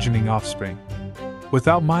their burgeoning offspring.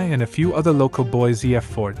 Without my and a few other local boys'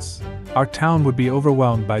 efforts, our town would be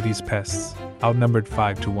overwhelmed by these pests, outnumbered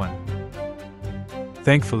 5 to 1.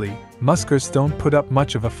 Thankfully, muskers don't put up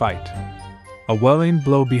much of a fight. A well-aimed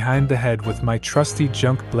blow behind the head with my trusty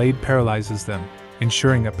junk blade paralyzes them,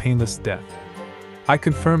 ensuring a painless death. I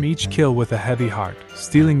confirm each kill with a heavy heart,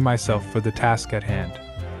 steeling myself for the task at hand.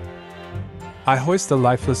 I hoist the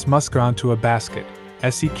lifeless musker onto a basket,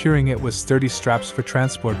 securing it with sturdy straps for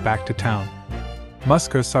transport back to town.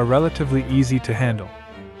 Muskers are relatively easy to handle.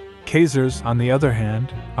 Khazars, on the other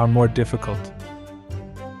hand, are more difficult.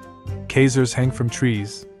 Khazars hang from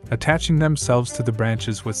trees, attaching themselves to the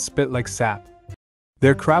branches with spit-like sap.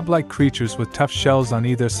 They're crab-like creatures with tough shells on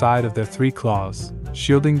either side of their 3 claws,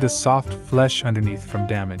 shielding the soft flesh underneath from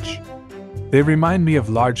damage. They remind me of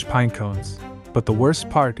large pine cones, but the worst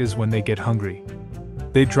part is when they get hungry.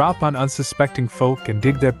 They drop on unsuspecting folk and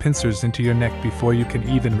dig their pincers into your neck before you can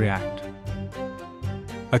even react.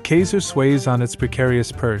 A khazar sways on its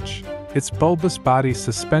precarious perch, its bulbous body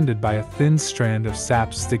suspended by a thin strand of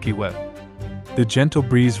sap's sticky web. The gentle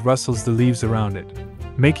breeze rustles the leaves around it,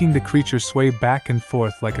 making the creature sway back and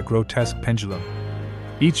forth like a grotesque pendulum.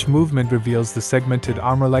 Each movement reveals the segmented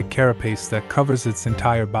armor-like carapace that covers its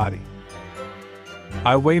entire body.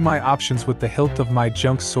 I weigh my options with the hilt of my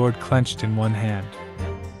junk sword clenched in one hand.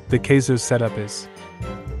 The khazar's setup is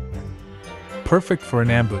perfect for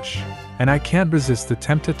an ambush, and I can't resist the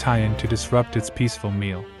tempt to tie in to disrupt its peaceful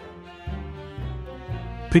meal.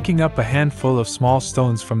 Picking up a handful of small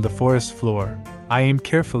stones from the forest floor, I aim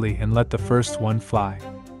carefully and let the first one fly.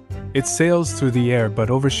 It sails through the air but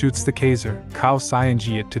overshoots the khazar,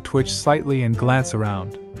 causing it to twitch slightly and glance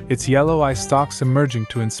around, its yellow eye stalks emerging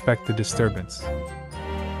to inspect the disturbance.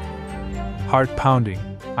 Heart pounding,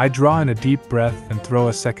 I draw in a deep breath and throw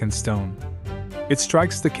a second stone. It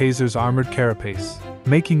strikes the khazar's armored carapace,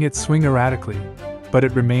 making it swing erratically, but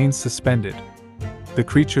it remains suspended. The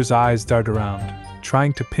creature's eyes dart around,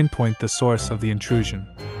 trying to pinpoint the source of the intrusion.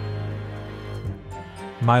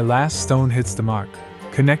 My last stone hits the mark,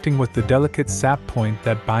 connecting with the delicate sap point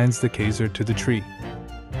that binds the Kaiser to the tree.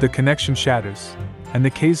 The connection shatters, and the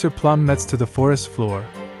Kaiser plummets to the forest floor,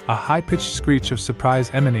 a high-pitched screech of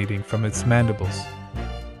surprise emanating from its mandibles.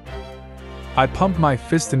 I pump my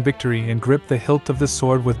fist in victory and grip the hilt of the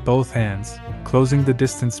sword with both hands, closing the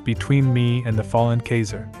distance between me and the fallen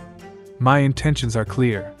Kaiser. My intentions are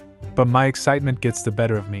clear, but my excitement gets the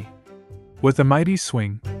better of me. With a mighty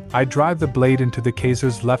swing, I drive the blade into the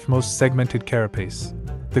Kaiser's leftmost segmented carapace.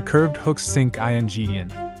 The curved hooks sink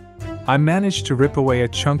in. I manage to rip away a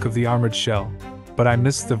chunk of the armored shell, but I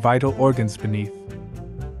miss the vital organs beneath.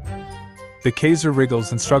 The Kaiser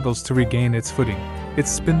wriggles and struggles to regain its footing, its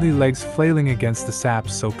spindly legs flailing against the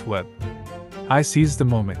sap-soaked web. I seize the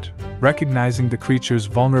moment, recognizing the creature's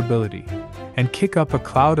vulnerability, and kick up a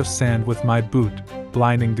cloud of sand with my boot,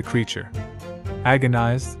 blinding the creature.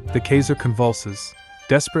 Agonized, the Kaiser convulses,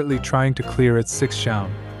 desperately trying to clear its sick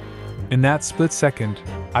shown. In that split second,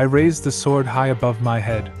 I raise the sword high above my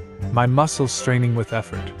head, my muscles straining with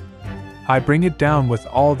effort. I bring it down with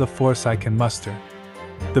all the force I can muster.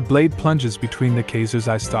 The blade plunges between the Kaiser's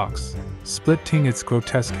eye stalks, splitting its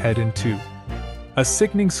grotesque head in two. A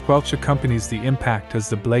sickening squelch accompanies the impact as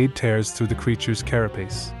the blade tears through the creature's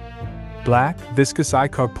carapace. Black, viscous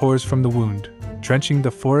ichor pours from the wound, drenching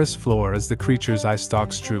the forest floor as the creature's eye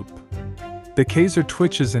stalks droop. The Kaiser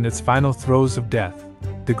twitches in its final throes of death,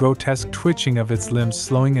 the grotesque twitching of its limbs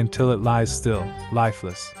slowing until it lies still,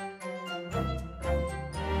 lifeless.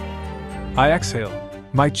 I exhale,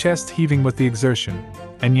 my chest heaving with the exertion,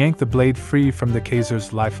 and yank the blade free from the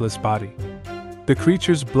Kaiser's lifeless body. The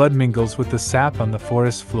creature's blood mingles with the sap on the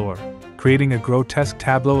forest floor, creating a grotesque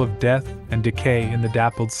tableau of death and decay in the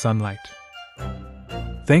dappled sunlight.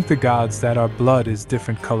 Thank the gods that our blood is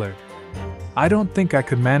different colored. I don't think I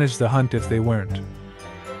could manage the hunt if they weren't.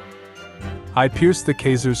 I pierce the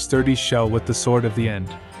Kaiser's sturdy shell with the sword of the end,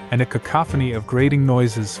 and a cacophony of grating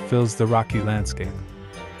noises fills the rocky landscape.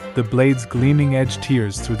 The blade's gleaming edge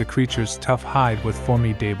tears through the creature's tough hide with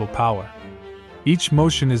formidable power. Each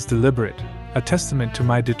motion is deliberate, a testament to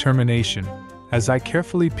my determination, as I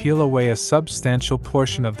carefully peel away a substantial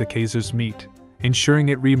portion of the Kaiser's meat, ensuring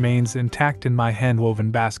it remains intact in my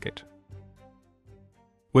hand-woven basket.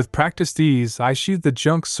 With practiced ease, I sheathe the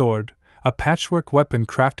junk sword, a patchwork weapon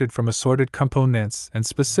crafted from assorted components and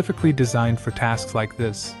specifically designed for tasks like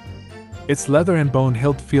this. Its leather and bone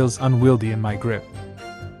hilt feels unwieldy in my grip.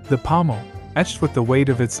 The pommel, etched with the weight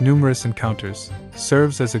of its numerous encounters,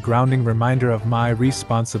 serves as a grounding reminder of my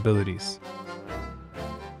responsibilities.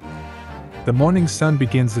 The morning sun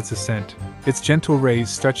begins its ascent, its gentle rays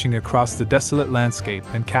stretching across the desolate landscape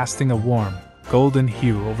and casting a warm, golden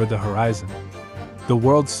hue over the horizon. The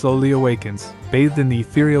world slowly awakens, bathed in the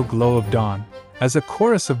ethereal glow of dawn, as a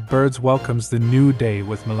chorus of birds welcomes the new day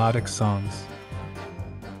with melodic songs.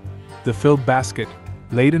 The filled basket,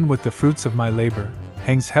 laden with the fruits of my labor,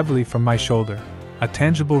 hangs heavily from my shoulder, a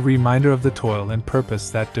tangible reminder of the toil and purpose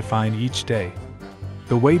that define each day.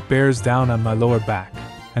 The weight bears down on my lower back,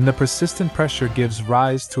 and the persistent pressure gives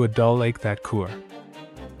rise to a dull ache that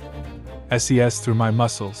ses through my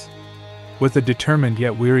muscles. With a determined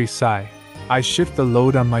yet weary sigh, I shift the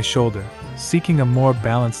load on my shoulder, seeking a more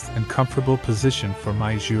balanced and comfortable position for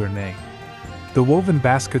my journée. The woven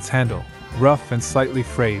basket's handle, rough and slightly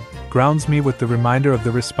frayed, grounds me with the reminder of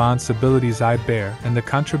the responsibilities I bear and the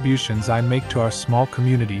contributions I make to our small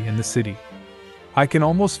community in the city. I can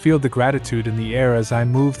almost feel the gratitude in the air as I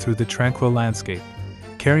move through the tranquil landscape,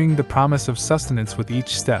 carrying the promise of sustenance with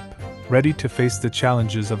each step, ready to face the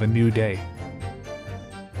challenges of a new day.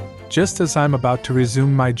 Just as I'm about to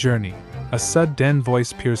resume my journey, a sudden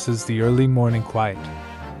voice pierces the early morning quiet.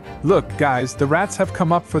 "Look, guys, the rats have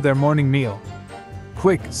come up for their morning meal.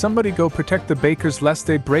 Quick, somebody go protect the bakers lest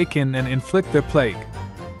they break in and inflict their plague.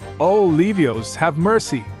 Oh, Levios, have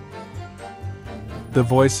mercy!" The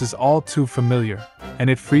voice is all too familiar, and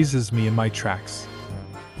it freezes me in my tracks.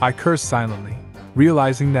 I curse silently,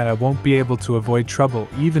 realizing that I won't be able to avoid trouble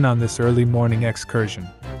even on this early morning excursion.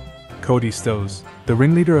 Cody Stows, the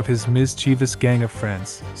ringleader of his mischievous gang of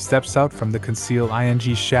friends, steps out from the concealed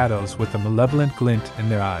shadows with a malevolent glint in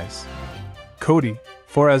their eyes. Cody,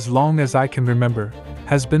 for as long as I can remember,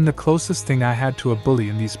 has been the closest thing I had to a bully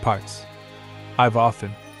in these parts. I've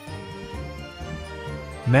often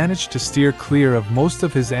managed to steer clear of most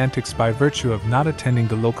of his antics by virtue of not attending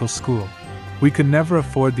the local school. We could never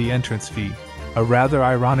afford the entrance fee, a rather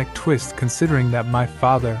ironic twist considering that my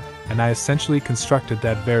father and I essentially constructed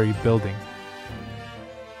that very building.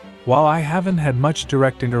 While I haven't had much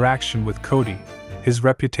direct interaction with Cody, his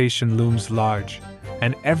reputation looms large,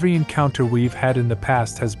 and every encounter we've had in the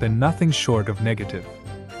past has been nothing short of negative.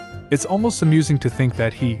 It's almost amusing to think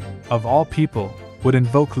that he, of all people, would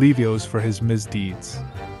invoke Levios for his misdeeds.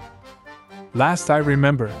 Last I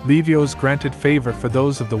remember, Levios granted favor for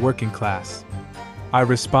those of the working class. I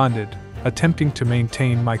responded, attempting to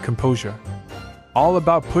maintain my composure. All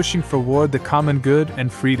about pushing forward the common good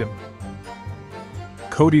and freedom.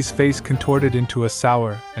 Cody's face contorted into a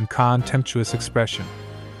sour and contemptuous expression.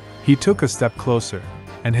 He took a step closer,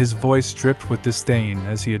 and his voice dripped with disdain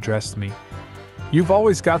as he addressed me. You've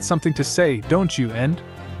always got something to say, don't you, End?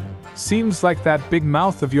 Seems like that big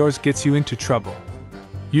mouth of yours gets you into trouble.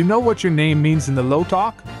 You know what your name means in the low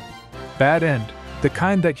talk? Bad end, the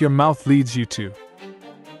kind that your mouth leads you to.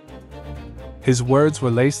 His words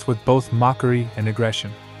were laced with both mockery and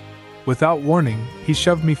aggression. Without warning, he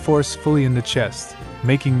shoved me forcefully in the chest,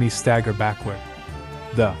 making me stagger backward.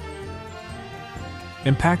 The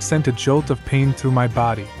impact sent a jolt of pain through my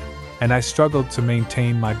body, and I struggled to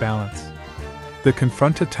maintain my balance. The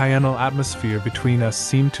confrontational atmosphere between us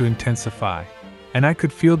seemed to intensify, and I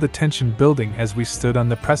could feel the tension building as we stood on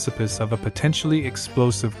the precipice of a potentially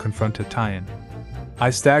explosive confrontation. I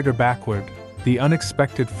stagger backward, the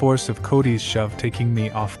unexpected force of Cody's shove taking me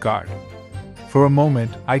off guard. For a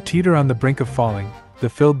moment, I teeter on the brink of falling, the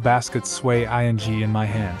filled basket sway in my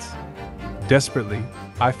hands. Desperately,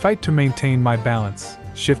 I fight to maintain my balance,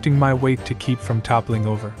 shifting my weight to keep from toppling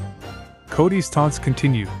over. Cody's taunts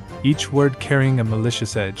continue, each word carrying a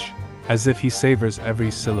malicious edge, as if he savors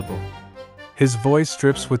every syllable. His voice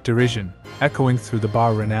drips with derision, echoing through the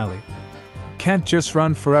bar and alley. Can't just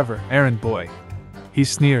run forever, errand boy. He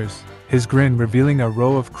sneers, his grin revealing a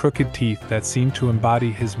row of crooked teeth that seem to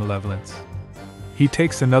embody his malevolence. He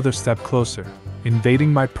takes another step closer,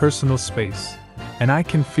 invading my personal space, and I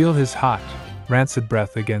can feel his hot, rancid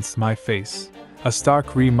breath against my face, a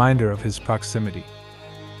stark reminder of his proximity.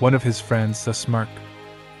 One of his friends, a smirk.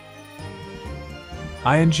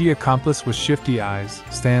 ING accomplice with shifty eyes,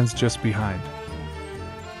 stands just behind.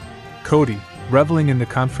 Cody, reveling in the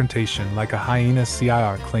confrontation like a hyena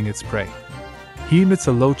cling its prey. He emits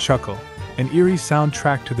a low chuckle, an eerie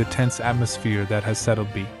soundtrack to the tense atmosphere that has settled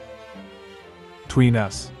between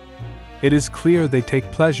us. It is clear they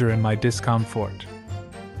take pleasure in my discomfort.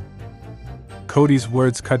 Cody's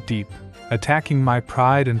words cut deep, attacking my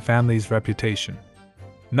pride and family's reputation.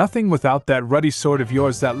 Nothing without that ruddy sword of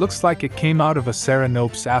yours that looks like it came out of a Sarah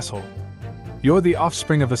Nope's asshole. You're the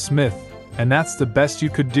offspring of a smith, and that's the best you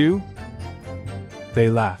could do? They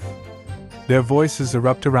laugh. Their voices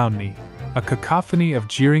erupt around me, a cacophony of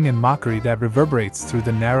jeering and mockery that reverberates through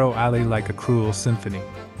the narrow alley like a cruel symphony.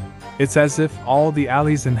 It's as if all the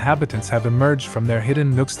alley's inhabitants have emerged from their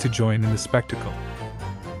hidden nooks to join in the spectacle.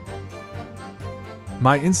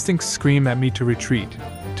 My instincts scream at me to retreat,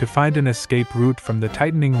 to find an escape route from the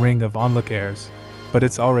tightening ring of onlookers, but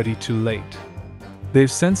it's already too late. They've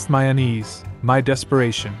sensed my unease, my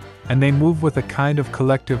desperation, and they move with a kind of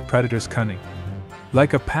collective predator's cunning.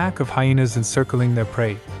 Like a pack of hyenas encircling their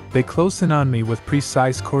prey, they close in on me with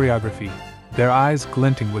precise choreography, their eyes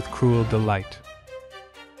glinting with cruel delight.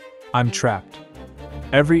 I'm trapped.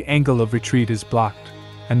 Every angle of retreat is blocked,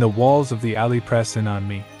 and the walls of the alley press in on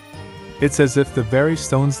me. It's as if the very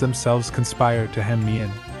stones themselves conspire to hem me in.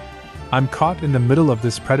 I'm caught in the middle of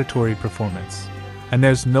this predatory performance, and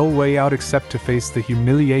there's no way out except to face the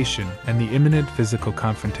humiliation and the imminent physical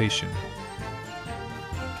confrontation.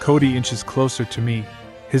 Cody inches closer to me,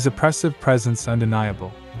 his oppressive presence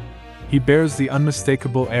undeniable. He bears the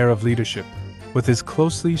unmistakable air of leadership, with his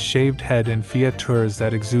closely shaved head and features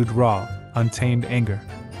that exude raw, untamed anger.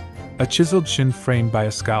 A chiseled chin framed by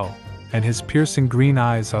a scowl, and his piercing green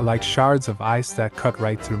eyes are like shards of ice that cut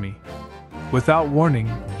right through me. Without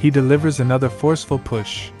warning, he delivers another forceful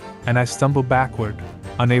push, and I stumble backward,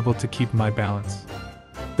 unable to keep my balance.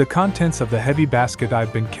 The contents of the heavy basket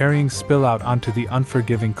I've been carrying spill out onto the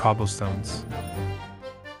unforgiving cobblestones.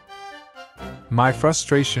 My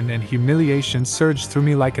frustration and humiliation surge through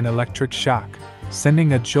me like an electric shock,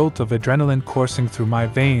 sending a jolt of adrenaline coursing through my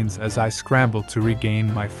veins as I scramble to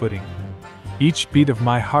regain my footing. Each beat of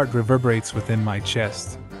my heart reverberates within my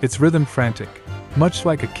chest, its rhythm frantic, much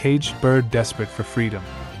like a caged bird desperate for freedom.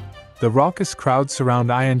 The raucous crowd surround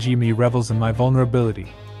me revels in my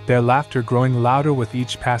vulnerability, their laughter growing louder with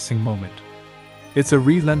each passing moment. It's a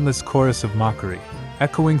relentless chorus of mockery,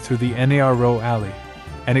 echoing through the NaRo alley,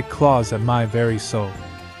 and it claws at my very soul.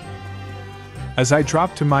 As I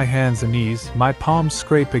drop to my hands and knees, my palms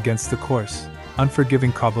scrape against the coarse,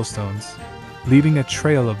 unforgiving cobblestones, leaving a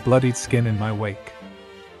trail of bloodied skin in my wake.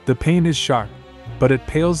 The pain is sharp, but it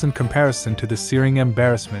pales in comparison to the searing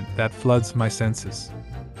embarrassment that floods my senses.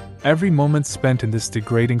 Every moment spent in this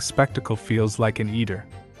degrading spectacle feels like an eater.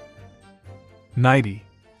 90.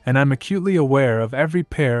 and I'm acutely aware of every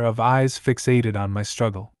pair of eyes fixated on my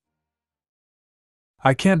struggle.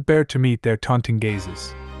 I can't bear to meet their taunting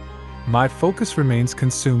gazes. My focus remains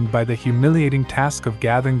consumed by the humiliating task of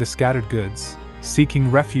gathering the scattered goods, seeking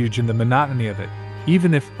refuge in the monotony of it,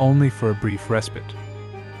 even if only for a brief respite.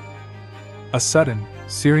 A sudden,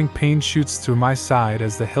 searing pain shoots through my side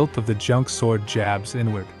as the hilt of the junk sword jabs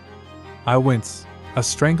inward. I wince, a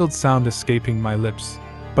strangled sound escaping my lips,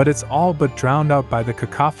 but it's all but drowned out by the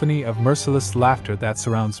cacophony of merciless laughter that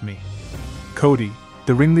surrounds me. Cody,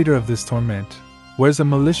 the ringleader of this torment, wears a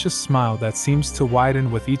malicious smile that seems to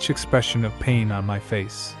widen with each expression of pain on my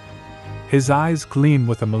face. His eyes gleam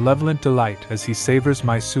with a malevolent delight as he savors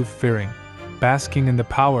my soothfaying, basking in the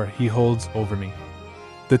power he holds over me.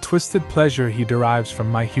 The twisted pleasure he derives from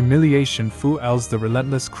my humiliation fuels the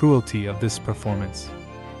relentless cruelty of this performance.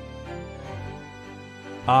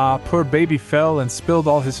 Ah, poor baby fell and spilled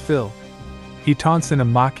all his fill. He taunts in a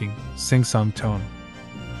mocking, sing-song tone.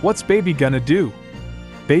 What's baby gonna do?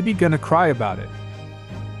 Baby gonna cry about it.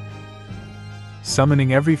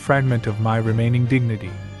 Summoning every fragment of my remaining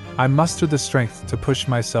dignity, I muster the strength to push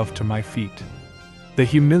myself to my feet. The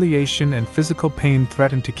humiliation and physical pain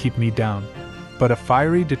threaten to keep me down, but a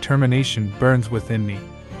fiery determination burns within me.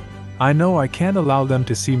 I know I can't allow them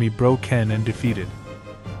to see me broken and defeated.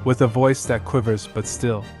 With a voice that quivers but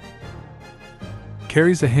still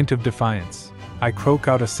carries a hint of defiance, I croak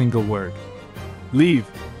out a single word. Leave!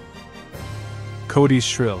 Cody's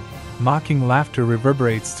shrill, mocking laughter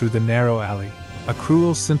reverberates through the narrow alley, a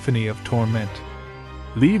cruel symphony of torment.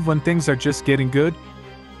 Leave when things are just getting good?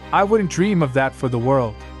 I wouldn't dream of that for the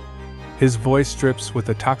world. His voice drips with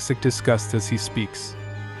a toxic disgust as he speaks.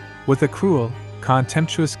 With a cruel,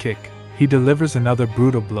 contemptuous kick, he delivers another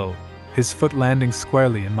brutal blow, his foot landing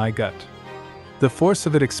squarely in my gut. The force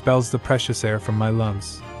of it expels the precious air from my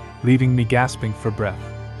lungs, leaving me gasping for breath.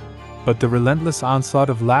 But the relentless onslaught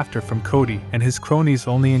of laughter from Cody and his cronies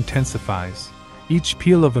only intensifies, each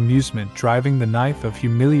peal of amusement driving the knife of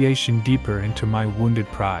humiliation deeper into my wounded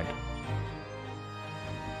pride.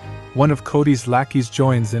 One of Cody's lackeys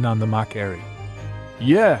joins in on the mockery.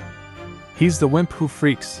 Yeah! He's the wimp who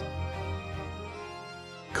freaks.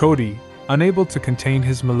 Cody, unable to contain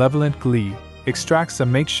his malevolent glee, extracts a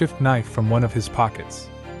makeshift knife from one of his pockets.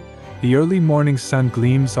 The early morning sun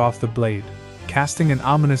gleams off the blade, casting an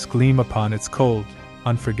ominous gleam upon its cold,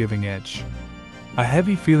 unforgiving edge. A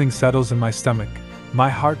heavy feeling settles in my stomach, my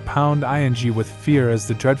heart pound with fear as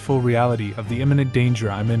the dreadful reality of the imminent danger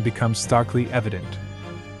I'm in becomes starkly evident.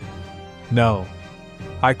 No.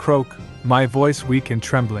 I croak, my voice weak and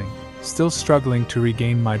trembling, still struggling to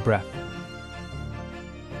regain my breath.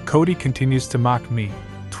 Cody continues to mock me,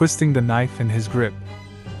 twisting the knife in his grip.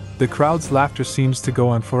 The crowd's laughter seems to go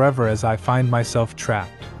on forever as I find myself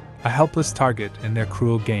trapped, a helpless target in their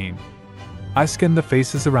cruel game. I scan the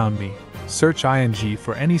faces around me, search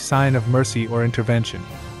for any sign of mercy or intervention,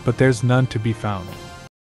 but there's none to be found.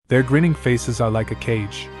 Their grinning faces are like a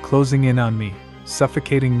cage, closing in on me,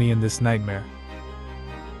 suffocating me in this nightmare.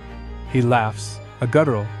 He laughs, a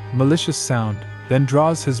guttural, malicious sound, then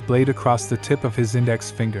draws his blade across the tip of his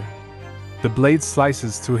index finger. The blade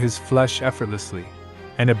slices through his flesh effortlessly,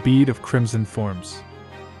 and a bead of crimson forms.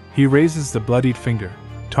 He raises the bloodied finger,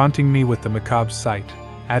 taunting me with the macabre sight,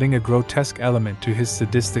 adding a grotesque element to his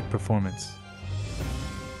sadistic performance.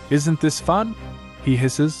 Isn't this fun? He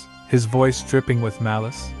hisses, his voice dripping with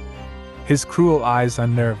malice. His cruel eyes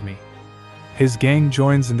unnerve me. His gang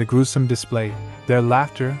joins in the gruesome display, their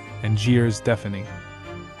laughter and jeers deafening.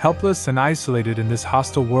 Helpless and isolated in this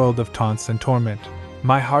hostile world of taunts and torment,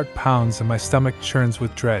 my heart pounds and my stomach churns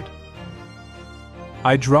with dread.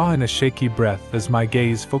 I draw in a shaky breath as my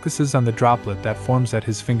gaze focuses on the droplet that forms at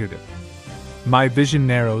his fingertip. My vision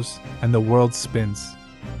narrows, and the world spins.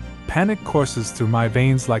 Panic courses through my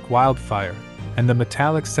veins like wildfire, and the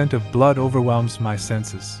metallic scent of blood overwhelms my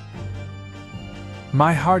senses.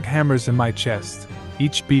 My heart hammers in my chest,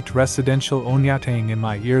 each beat residential onyating in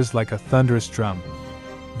my ears like a thunderous drum.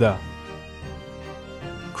 The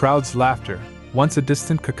crowd's laughter, once a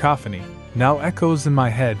distant cacophony, now echoes in my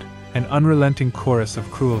head, an unrelenting chorus of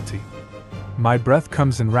cruelty. My breath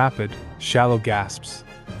comes in rapid, shallow gasps,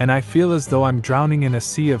 and I feel as though I'm drowning in a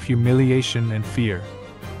sea of humiliation and fear.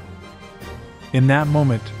 In that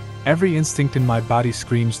moment, every instinct in my body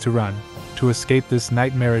screams to run, to escape this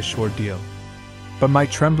nightmarish ordeal. But my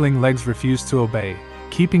trembling legs refuse to obey,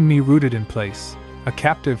 keeping me rooted in place, a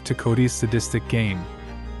captive to Cody's sadistic game.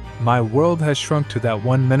 My world has shrunk to that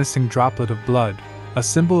one menacing droplet of blood, a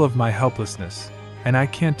symbol of my helplessness, and I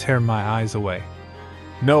can't tear my eyes away.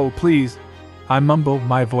 No, please, I mumble,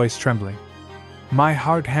 my voice trembling. My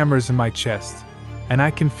heart hammers in my chest, and I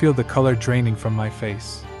can feel the color draining from my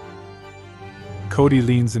face. Cody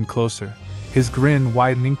leans in closer, his grin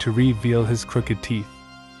widening to reveal his crooked teeth.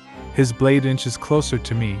 His blade inches closer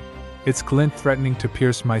to me, its glint threatening to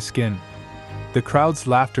pierce my skin. The crowd's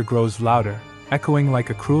laughter grows louder, echoing like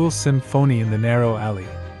a cruel symphony in the narrow alley,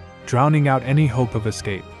 drowning out any hope of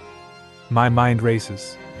escape. My mind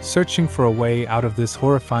races, searching for a way out of this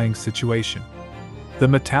horrifying situation. The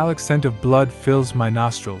metallic scent of blood fills my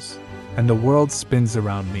nostrils, and the world spins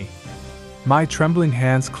around me. My trembling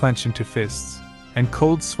hands clench into fists, and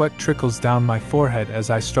cold sweat trickles down my forehead as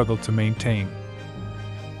I struggle to maintain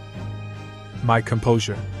my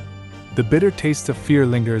composure. The bitter taste of fear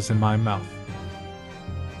lingers in my mouth.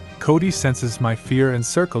 Cody senses my fear and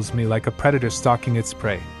circles me like a predator stalking its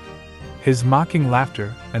prey. His mocking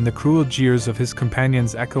laughter and the cruel jeers of his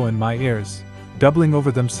companions echo in my ears, doubling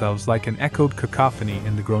over themselves like an echoed cacophony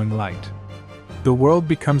in the growing light. The world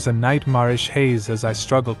becomes a nightmarish haze as I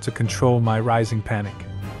struggle to control my rising panic.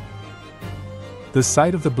 The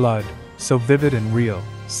sight of the blood, so vivid and real,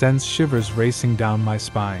 sends shivers racing down my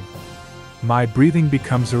spine. My breathing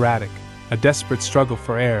becomes erratic, a desperate struggle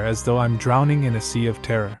for air as though I'm drowning in a sea of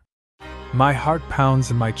terror. My heart pounds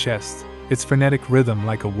in my chest, its frenetic rhythm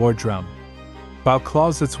like a war drum. Bile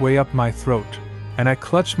claws its way up my throat, and I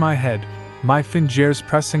clutch my head, my fingers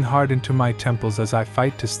pressing hard into my temples as I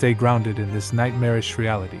fight to stay grounded in this nightmarish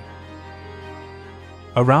reality.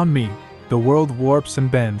 Around me, the world warps and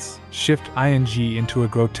bends, shifting into a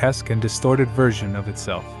grotesque and distorted version of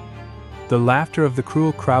itself. The laughter of the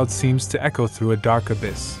cruel crowd seems to echo through a dark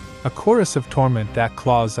abyss, a chorus of torment that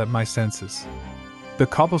claws at my senses. The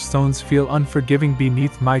cobblestones feel unforgiving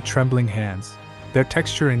beneath my trembling hands, their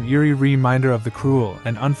texture an eerie reminder of the cruel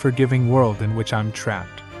and unforgiving world in which I'm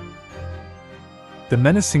trapped. The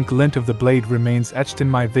menacing glint of the blade remains etched in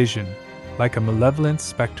my vision, like a malevolent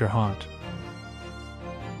specter haunt.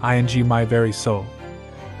 My very soul.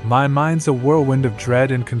 My mind's a whirlwind of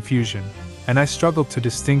dread and confusion, and I struggle to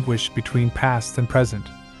distinguish between past and present,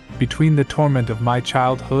 between the torment of my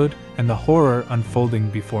childhood and the horror unfolding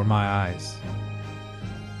before my eyes.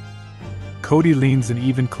 Cody leans in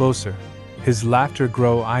even closer, his laughter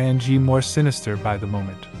grow more sinister by the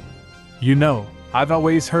moment. "You know, I've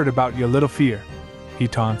always heard about your little fear," he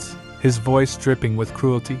taunts, his voice dripping with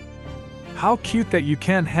cruelty. "How cute that you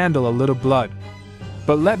can't handle a little blood.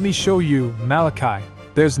 But let me show you, Malachi,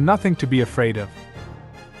 there's nothing to be afraid of."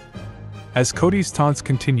 As Cody's taunts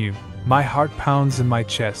continue, my heart pounds in my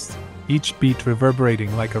chest, each beat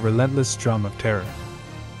reverberating like a relentless drum of terror.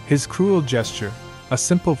 His cruel gesture, a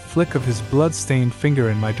simple flick of his blood-stained finger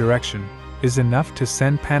in my direction, is enough to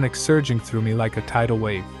send panic surging through me like a tidal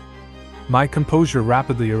wave. My composure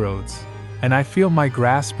rapidly erodes, and I feel my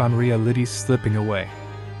grasp on reality slipping away.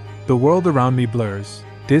 The world around me blurs,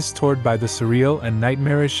 distorted by the surreal and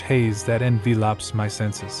nightmarish haze that envelops my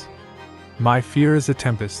senses. My fear is a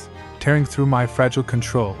tempest, tearing through my fragile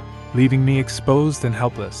control, leaving me exposed and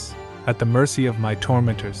helpless, at the mercy of my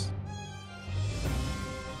tormentors.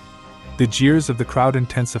 The jeers of the crowd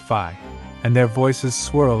intensify, and their voices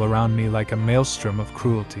swirl around me like a maelstrom of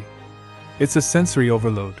cruelty. It's a sensory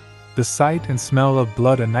overload, the sight and smell of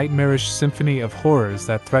blood a nightmarish symphony of horrors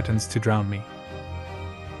that threatens to drown me.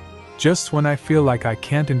 Just when I feel like I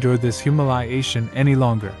can't endure this humiliation any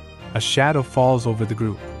longer, a shadow falls over the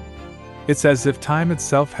group. It's as if time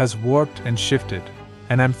itself has warped and shifted,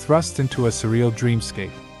 and I'm thrust into a surreal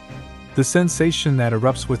dreamscape. The sensation that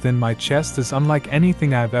erupts within my chest is unlike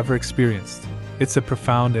anything I've ever experienced. It's a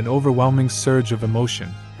profound and overwhelming surge of emotion,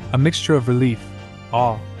 a mixture of relief,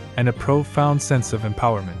 awe, and a profound sense of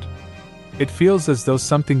empowerment. It feels as though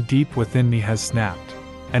something deep within me has snapped,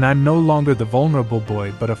 and I'm no longer the vulnerable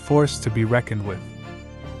boy but a force to be reckoned with.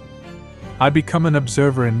 I become an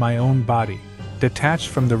observer in my own body, detached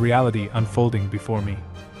from the reality unfolding before me.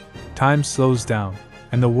 Time slows down,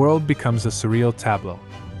 and the world becomes a surreal tableau.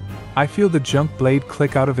 I feel the junk blade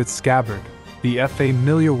click out of its scabbard, the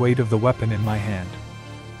familiar weight of the weapon in my hand.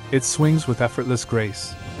 It swings with effortless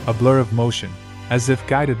grace, a blur of motion, as if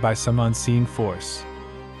guided by some unseen force.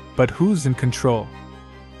 But who's in control?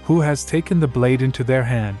 Who has taken the blade into their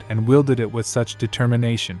hand and wielded it with such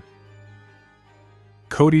determination?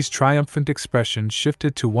 Cody's triumphant expression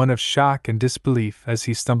shifted to one of shock and disbelief as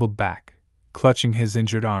he stumbled back, clutching his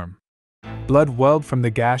injured arm. Blood welled from the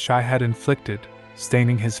gash I had inflicted,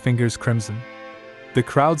 staining his fingers crimson. The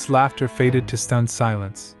crowd's laughter faded to stunned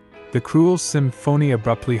silence. The cruel symphony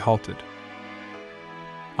abruptly halted.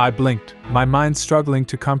 I blinked, my mind struggling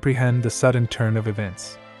to comprehend the sudden turn of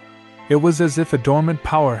events. It was as if a dormant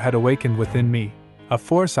power had awakened within me, a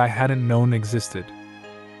force I hadn't known existed.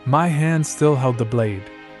 My hand still held the blade,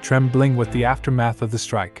 trembling with the aftermath of the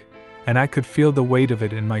strike, and I could feel the weight of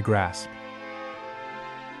it in my grasp.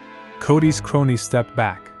 Cody's cronies stepped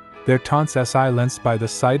back, their taunts silenced by the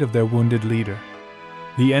sight of their wounded leader.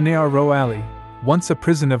 The NaNo alley, once a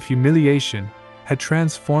prison of humiliation, had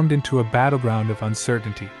transformed into a battleground of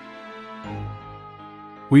uncertainty.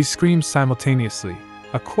 We screamed simultaneously,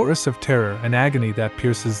 a chorus of terror and agony that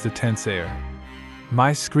pierces the tense air.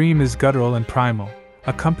 My scream is guttural and primal,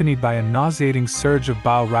 accompanied by a nauseating surge of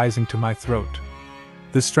bile rising to my throat.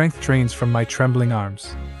 The strength drains from my trembling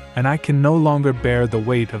arms, and I can no longer bear the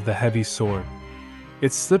weight of the heavy sword.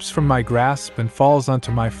 It slips from my grasp and falls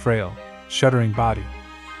onto my frail, shuddering body.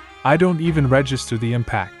 I don't even register the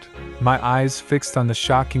impact, my eyes fixed on the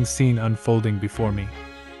shocking scene unfolding before me.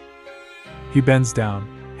 He bends down,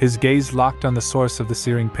 his gaze locked on the source of the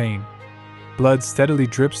searing pain. Blood steadily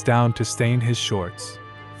drips down to stain his shorts,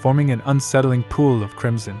 forming an unsettling pool of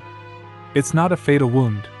crimson. It's not a fatal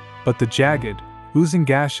wound, but the jagged, oozing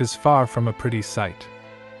gash is far from a pretty sight.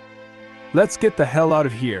 "Let's get the hell out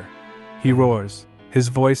of here," he roars, his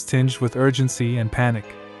voice tinged with urgency and panic.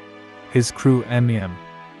 His crew M.E.M.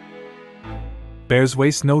 Bears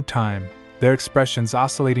waste no time, their expressions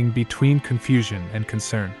oscillating between confusion and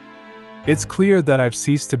concern. It's clear that I've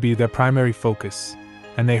ceased to be their primary focus,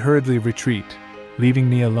 and they hurriedly retreat, leaving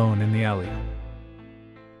me alone in the alley.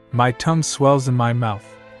 My tongue swells in my mouth,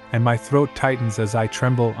 and my throat tightens as I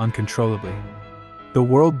tremble uncontrollably. The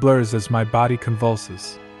world blurs as my body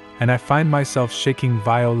convulses, and I find myself shaking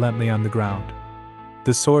violently on the ground.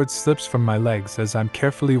 The sword slips from my legs as I'm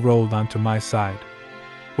carefully rolled onto my side.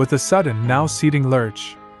 With a sudden, now seething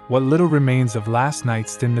lurch, what little remains of last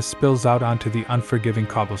night's dimness spills out onto the unforgiving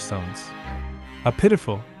cobblestones. A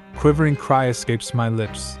pitiful, quivering cry escapes my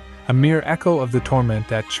lips, a mere echo of the torment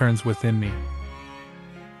that churns within me.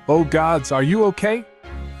 "Oh gods, are you okay?"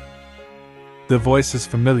 The voice is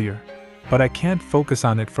familiar, but I can't focus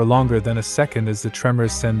on it for longer than a second as the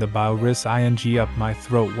tremors send the bile-ris ing up my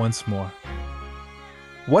throat once more.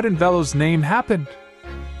 "What in Velo's name happened?"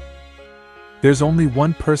 There's only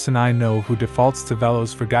one person I know who defaults to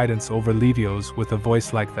Velos for guidance over Levios with a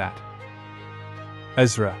voice like that.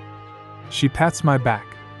 Ezra. She pats my back,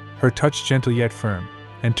 her touch gentle yet firm,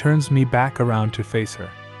 and turns me back around to face her.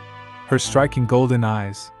 Her striking golden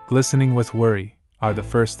eyes, glistening with worry, are the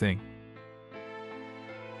first thing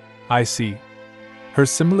I see. Her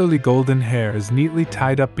similarly golden hair is neatly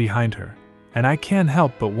tied up behind her, and I can't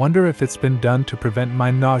help but wonder if it's been done to prevent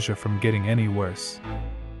my nausea from getting any worse.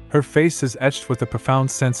 Her face is etched with a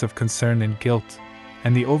profound sense of concern and guilt,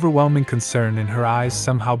 and the overwhelming concern in her eyes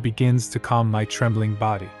somehow begins to calm my trembling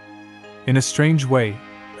body. In a strange way,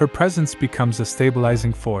 her presence becomes a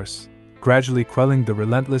stabilizing force, gradually quelling the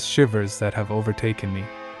relentless shivers that have overtaken me.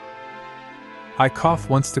 I cough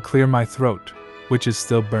once to clear my throat, which is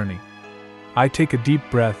still burning. I take a deep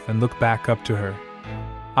breath and look back up to her.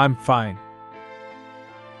 "I'm fine."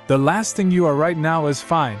 "The last thing you are right now is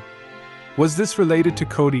fine. Was this related to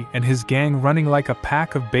Cody and his gang running like a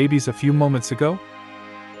pack of babies a few moments ago?"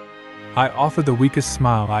 I offer the weakest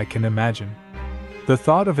smile I can imagine. The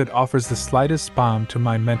thought of it offers the slightest balm to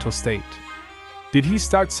my mental state. "Did he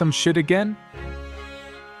start some shit again?"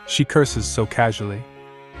 She curses so casually.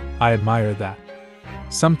 I admire that.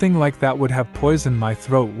 Something like that would have poisoned my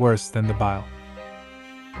throat worse than the bile.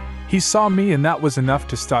 "He saw me and that was enough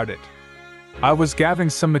to start it. I was gathering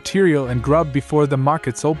some material and grub before the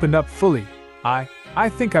markets opened up fully. I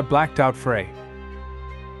think I blacked out for a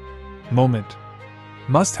moment.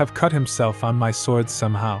 Must have cut himself on my sword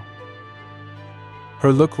somehow."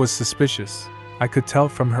 Her look was suspicious. I could tell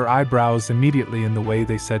from her eyebrows immediately in the way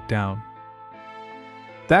they set down.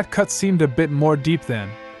 "That cut seemed a bit more deep then,"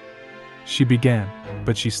 she began,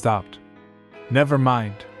 but she stopped. "Never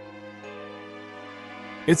mind.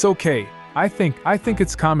 It's okay. I think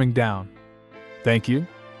it's calming down. Thank you."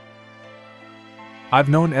 I've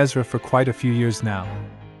known Ezra for quite a few years now.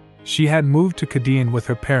 She had moved to Khadenite with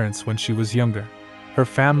her parents when she was younger. Her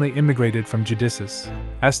family immigrated from Judissus,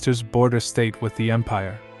 Esther's border state with the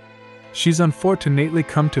Empire. She's unfortunately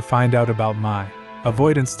come to find out about my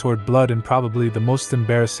avoidance toward blood in probably the most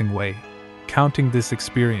embarrassing way, counting this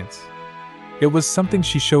experience. It was something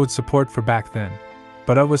she showed support for back then,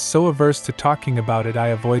 but I was so averse to talking about it I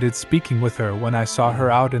avoided speaking with her when I saw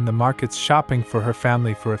her out in the markets shopping for her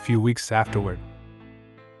family for a few weeks afterward.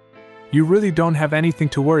 "You really don't have anything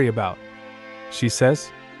to worry about," she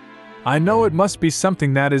says. "I know it must be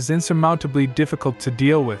something that is insurmountably difficult to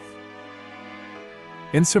deal with."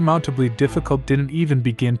 Insurmountably difficult didn't even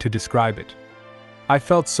begin to describe it. I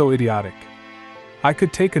felt so idiotic. I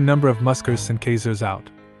could take a number of muskers and Khazars out,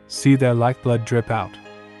 see their lifeblood drip out,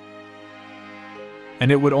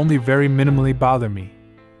 and it would only very minimally bother me,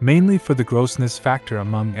 mainly for the grossness factor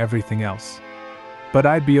among everything else. But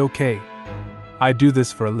I'd be okay. I do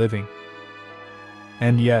this for a living.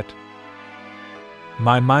 And yet,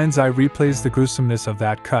 my mind's eye replays the gruesomeness of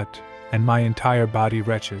that cut, and my entire body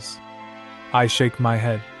retches. I shake my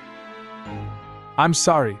head. I'm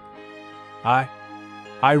sorry. I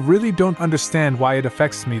really don't understand why it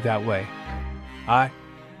affects me that way.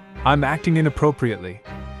 I'm acting inappropriately.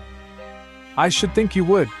 I should think you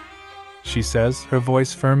would, she says, her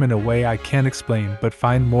voice firm in a way I can't explain but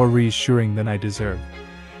find more reassuring than I deserve.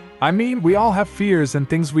 I mean, we all have fears and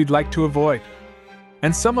things we'd like to avoid.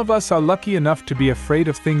 And some of us are lucky enough to be afraid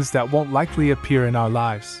of things that won't likely appear in our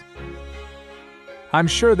lives. I'm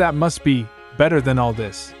sure that must be better than all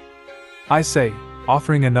this, I say,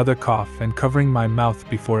 offering another cough and covering my mouth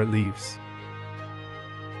before it leaves.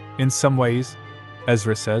 In some ways,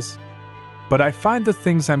 Ezra says, but I find the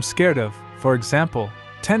things I'm scared of, for example,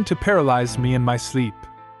 tend to paralyze me in my sleep.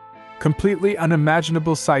 Completely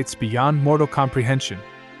unimaginable sights beyond mortal comprehension.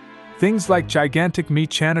 Things like gigantic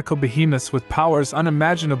mechanical behemoths with powers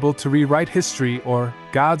unimaginable to rewrite history or,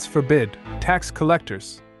 gods forbid, tax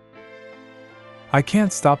collectors. I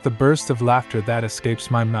can't stop the burst of laughter that escapes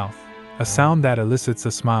my mouth, a sound that elicits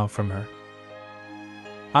a smile from her.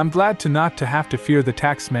 I'm glad to not to have to fear the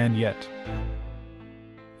tax man yet.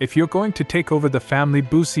 If you're going to take over the family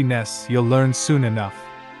boosiness, you'll learn soon enough,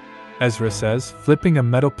 Ezra says, flipping a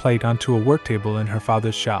metal plate onto a work table in her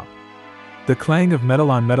father's shop. The clang of metal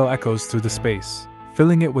on metal echoes through the space,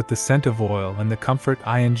 filling it with the scent of oil and the comfort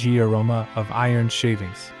ing aroma of iron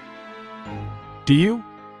shavings. Do you?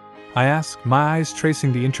 I ask, my eyes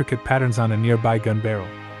tracing the intricate patterns on a nearby gun barrel.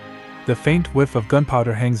 The faint whiff of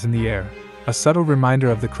gunpowder hangs in the air, a subtle reminder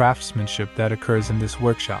of the craftsmanship that occurs in this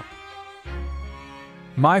workshop.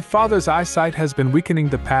 My father's eyesight has been weakening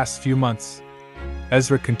the past few months,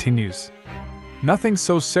 Ezra continues. Nothing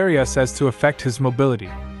so serious as to affect his mobility,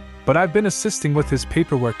 but I've been assisting with his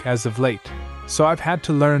paperwork as of late, so I've had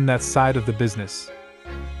to learn that side of the business.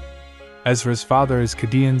 Ezra's father is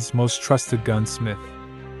Khadenite's most trusted gunsmith.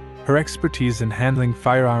 Her expertise in handling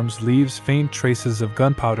firearms leaves faint traces of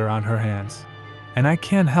gunpowder on her hands, and I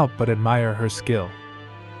can't help but admire her skill.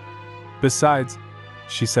 Besides,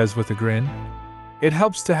 she says with a grin, it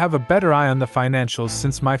helps to have a better eye on the financials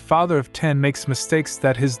since my father of 10 makes mistakes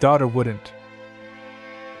that his daughter wouldn't.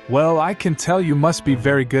 Well, I can tell you must be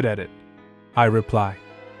very good at it, I reply.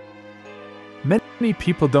 Many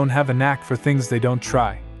people don't have a knack for things they don't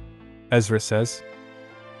try, Ezra says.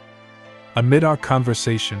 Amid our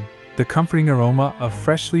conversation, the comforting aroma of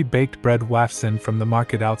freshly baked bread wafts in from the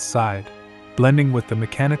market outside, blending with the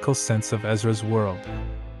mechanical sense of Ezra's world.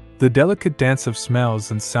 The delicate dance of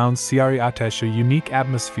smells and sounds create a unique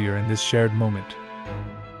atmosphere in this shared moment.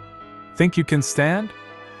 Think you can stand?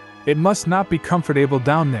 It must not be comfortable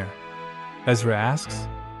down there, Ezra asks,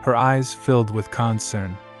 her eyes filled with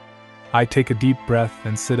concern. I take a deep breath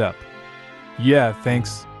and sit up. Yeah,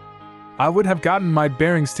 thanks. I would have gotten my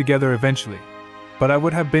bearings together eventually, but I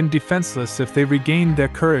would have been defenseless if they regained their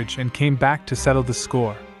courage and came back to settle the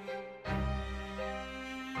score.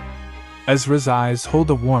 Ezra's eyes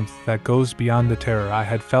hold a warmth that goes beyond the terror I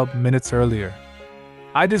had felt minutes earlier.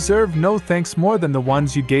 I deserve no thanks more than the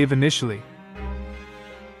ones you gave initially.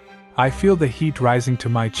 I feel the heat rising to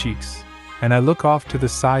my cheeks, and I look off to the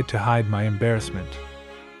side to hide my embarrassment.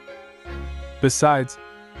 Besides,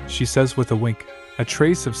 she says with a wink, a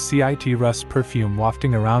trace of cit rust perfume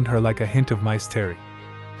wafting around her like a hint of mice terry.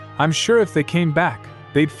 I'm sure if they came back,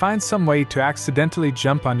 they'd find some way to accidentally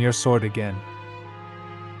jump on your sword again.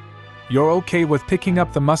 You're okay with picking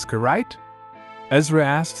up the musker, right? Ezra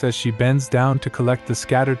asks as she bends down to collect the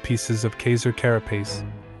scattered pieces of Kaiser carapace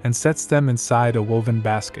and sets them inside a woven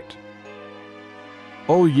basket.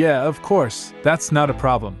 Oh yeah, of course, that's not a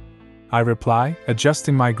problem, I reply,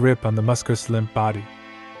 adjusting my grip on the musker's limp body.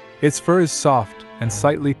 Its fur is soft and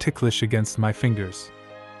slightly ticklish against my fingers.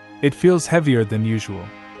 It feels heavier than usual,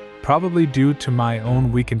 probably due to my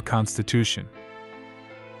own weakened constitution.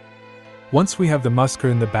 Once we have the musker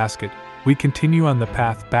in the basket, we continue on the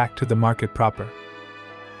path back to the market proper.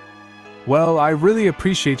 Well, I really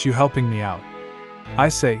appreciate you helping me out, I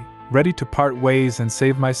say, ready to part ways and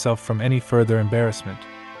save myself from any further embarrassment.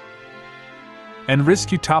 And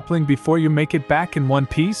risk you toppling before you make it back in one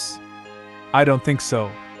piece? I don't think so,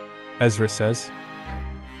 Ezra says.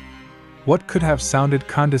 What could have sounded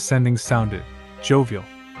condescending sounded jovial.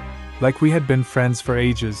 Like we had been friends for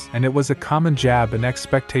ages and it was a common jab and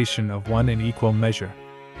expectation of one in equal measure.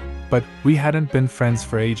 But we hadn't been friends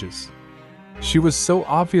for ages. She was so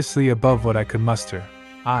obviously above what I could muster.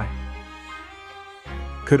 I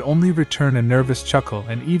could only return a nervous chuckle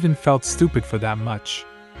and even felt stupid for that much.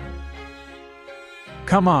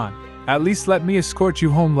 Come on, at least let me escort you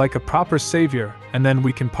home like a proper savior, and then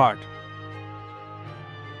we can part.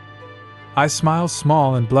 I smile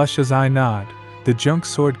small and blush as I nod, the junk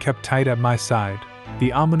sword kept tight at my side,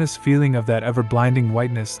 the ominous feeling of that ever-blinding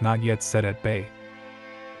whiteness not yet set at bay.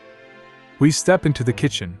 We step into the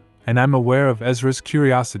kitchen, and I'm aware of Ezra's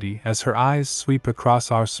curiosity as her eyes sweep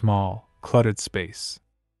across our small, cluttered space.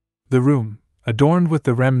 The room, adorned with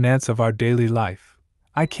the remnants of our daily life,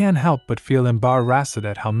 I can't help but feel embarrassed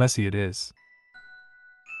at how messy it is.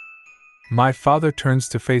 My father turns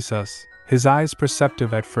to face us, his eyes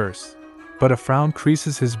perceptive at first, but a frown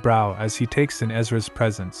creases his brow as he takes in Ezra's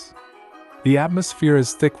presence. The atmosphere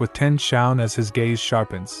is thick with tension as his gaze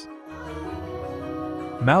sharpens.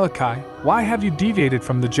 Malachi, why have you deviated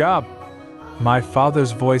from the job? My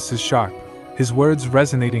father's voice is sharp, his words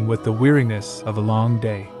resonating with the weariness of a long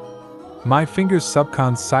day. My fingers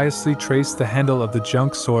subconsciously trace the handle of the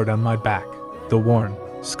junk sword on my back, the worn,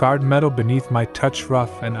 scarred metal beneath my touch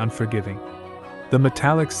rough and unforgiving. The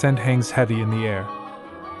metallic scent hangs heavy in the air.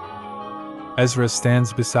 Ezra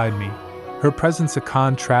stands beside me, her presence a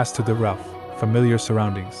contrast to the rough, familiar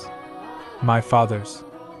surroundings. My father's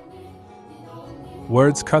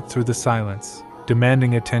words cut through the silence,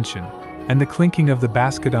 demanding attention, and the clinking of the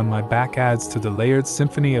basket on my back adds to the layered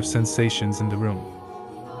symphony of sensations in the room.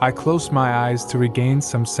 I close my eyes to regain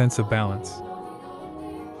some sense of balance.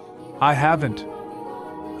 I haven't,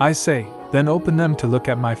 I say, then open them to look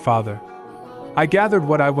at my father. I gathered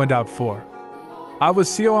what I went out for. I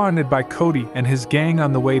was surrounded by Cody and his gang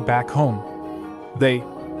on the way back home.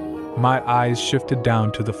 My eyes shifted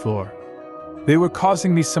down to the floor. They were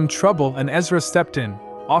causing me some trouble and Ezra stepped in,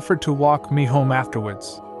 offered to walk me home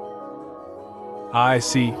afterwards. I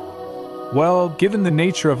see. Well, given the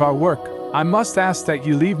nature of our work, I must ask that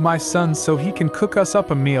you leave my son so he can cook us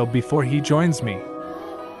up a meal before he joins me.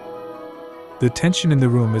 The tension in the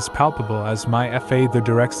room is palpable as my father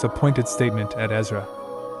directs a pointed statement at Ezra.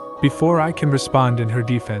 Before I can respond in her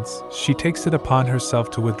defense, she takes it upon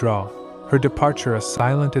herself to withdraw, her departure a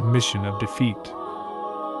silent admission of defeat.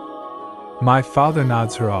 My father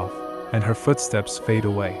nods her off, and her footsteps fade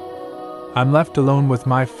away. I'm left alone with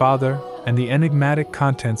my father and the enigmatic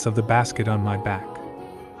contents of the basket on my back.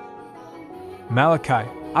 Malachi,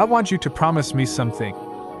 I want you to promise me something,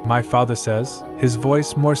 my father says, his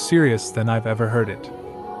voice more serious than I've ever heard it.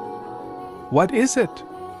 What is it?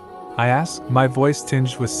 I ask, my voice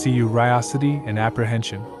tinged with curiosity and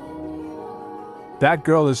apprehension. That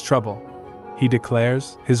girl is trouble, he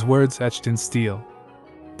declares, his words etched in steel.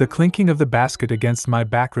 The clinking of the basket against my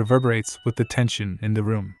back reverberates with the tension in the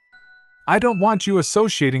room. I don't want you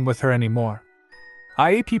associating with her anymore.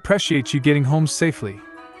 I appreciate you getting home safely,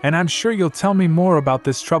 and I'm sure you'll tell me more about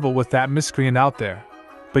this trouble with that miscreant out there,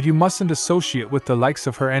 but you mustn't associate with the likes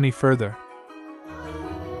of her any further.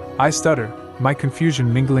 I stutter, my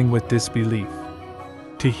confusion mingling with disbelief.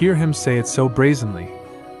 To hear him say it so brazenly,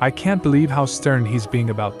 I can't believe how stern he's being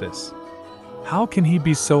about this. How can he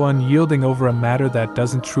be so unyielding over a matter that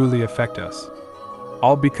doesn't truly affect us?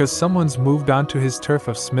 All because someone's moved onto his turf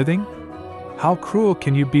of smithing? How cruel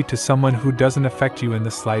can you be to someone who doesn't affect you in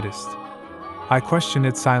the slightest? I question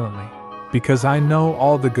it silently, because I know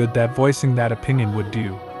all the good that voicing that opinion would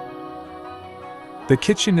do. The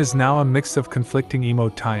kitchen is now a mix of conflicting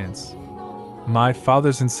emotions. My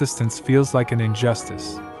father's insistence feels like an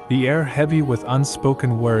injustice, the air heavy with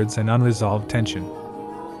unspoken words and unresolved tension.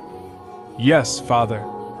 Yes, father.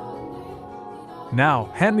 Now,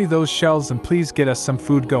 hand me those shells and please get us some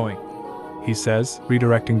food going, he says,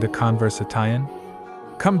 redirecting the conversation.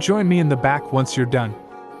 Come join me in the back once you're done.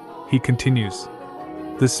 He continues.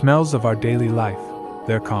 The smells of our daily life,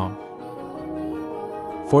 they're calm,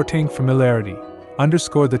 forting familiarity,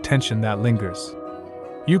 underscore the tension that lingers.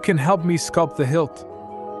 You can help me sculpt the hilt.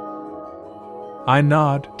 I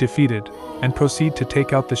nod, defeated, and proceed to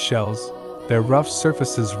take out the shells, their rough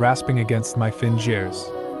surfaces rasping against my fingers.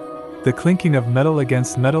 The clinking of metal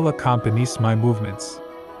against metal accompanies my movements,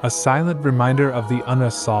 a silent reminder of the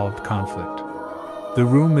unresolved conflict. The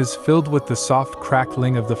room is filled with the soft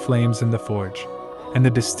crackling of the flames in the forge, and the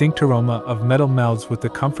distinct aroma of metal melds with the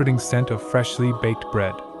comforting scent of freshly baked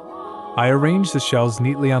bread. I arrange the shells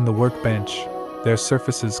neatly on the workbench, their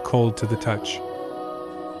surfaces cold to the touch.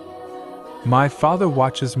 My father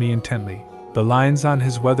watches me intently, the lines on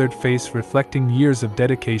his weathered face reflecting years of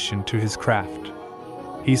dedication to his craft.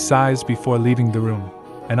 He sighs before leaving the room,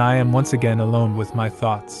 and I am once again alone with my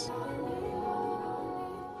thoughts.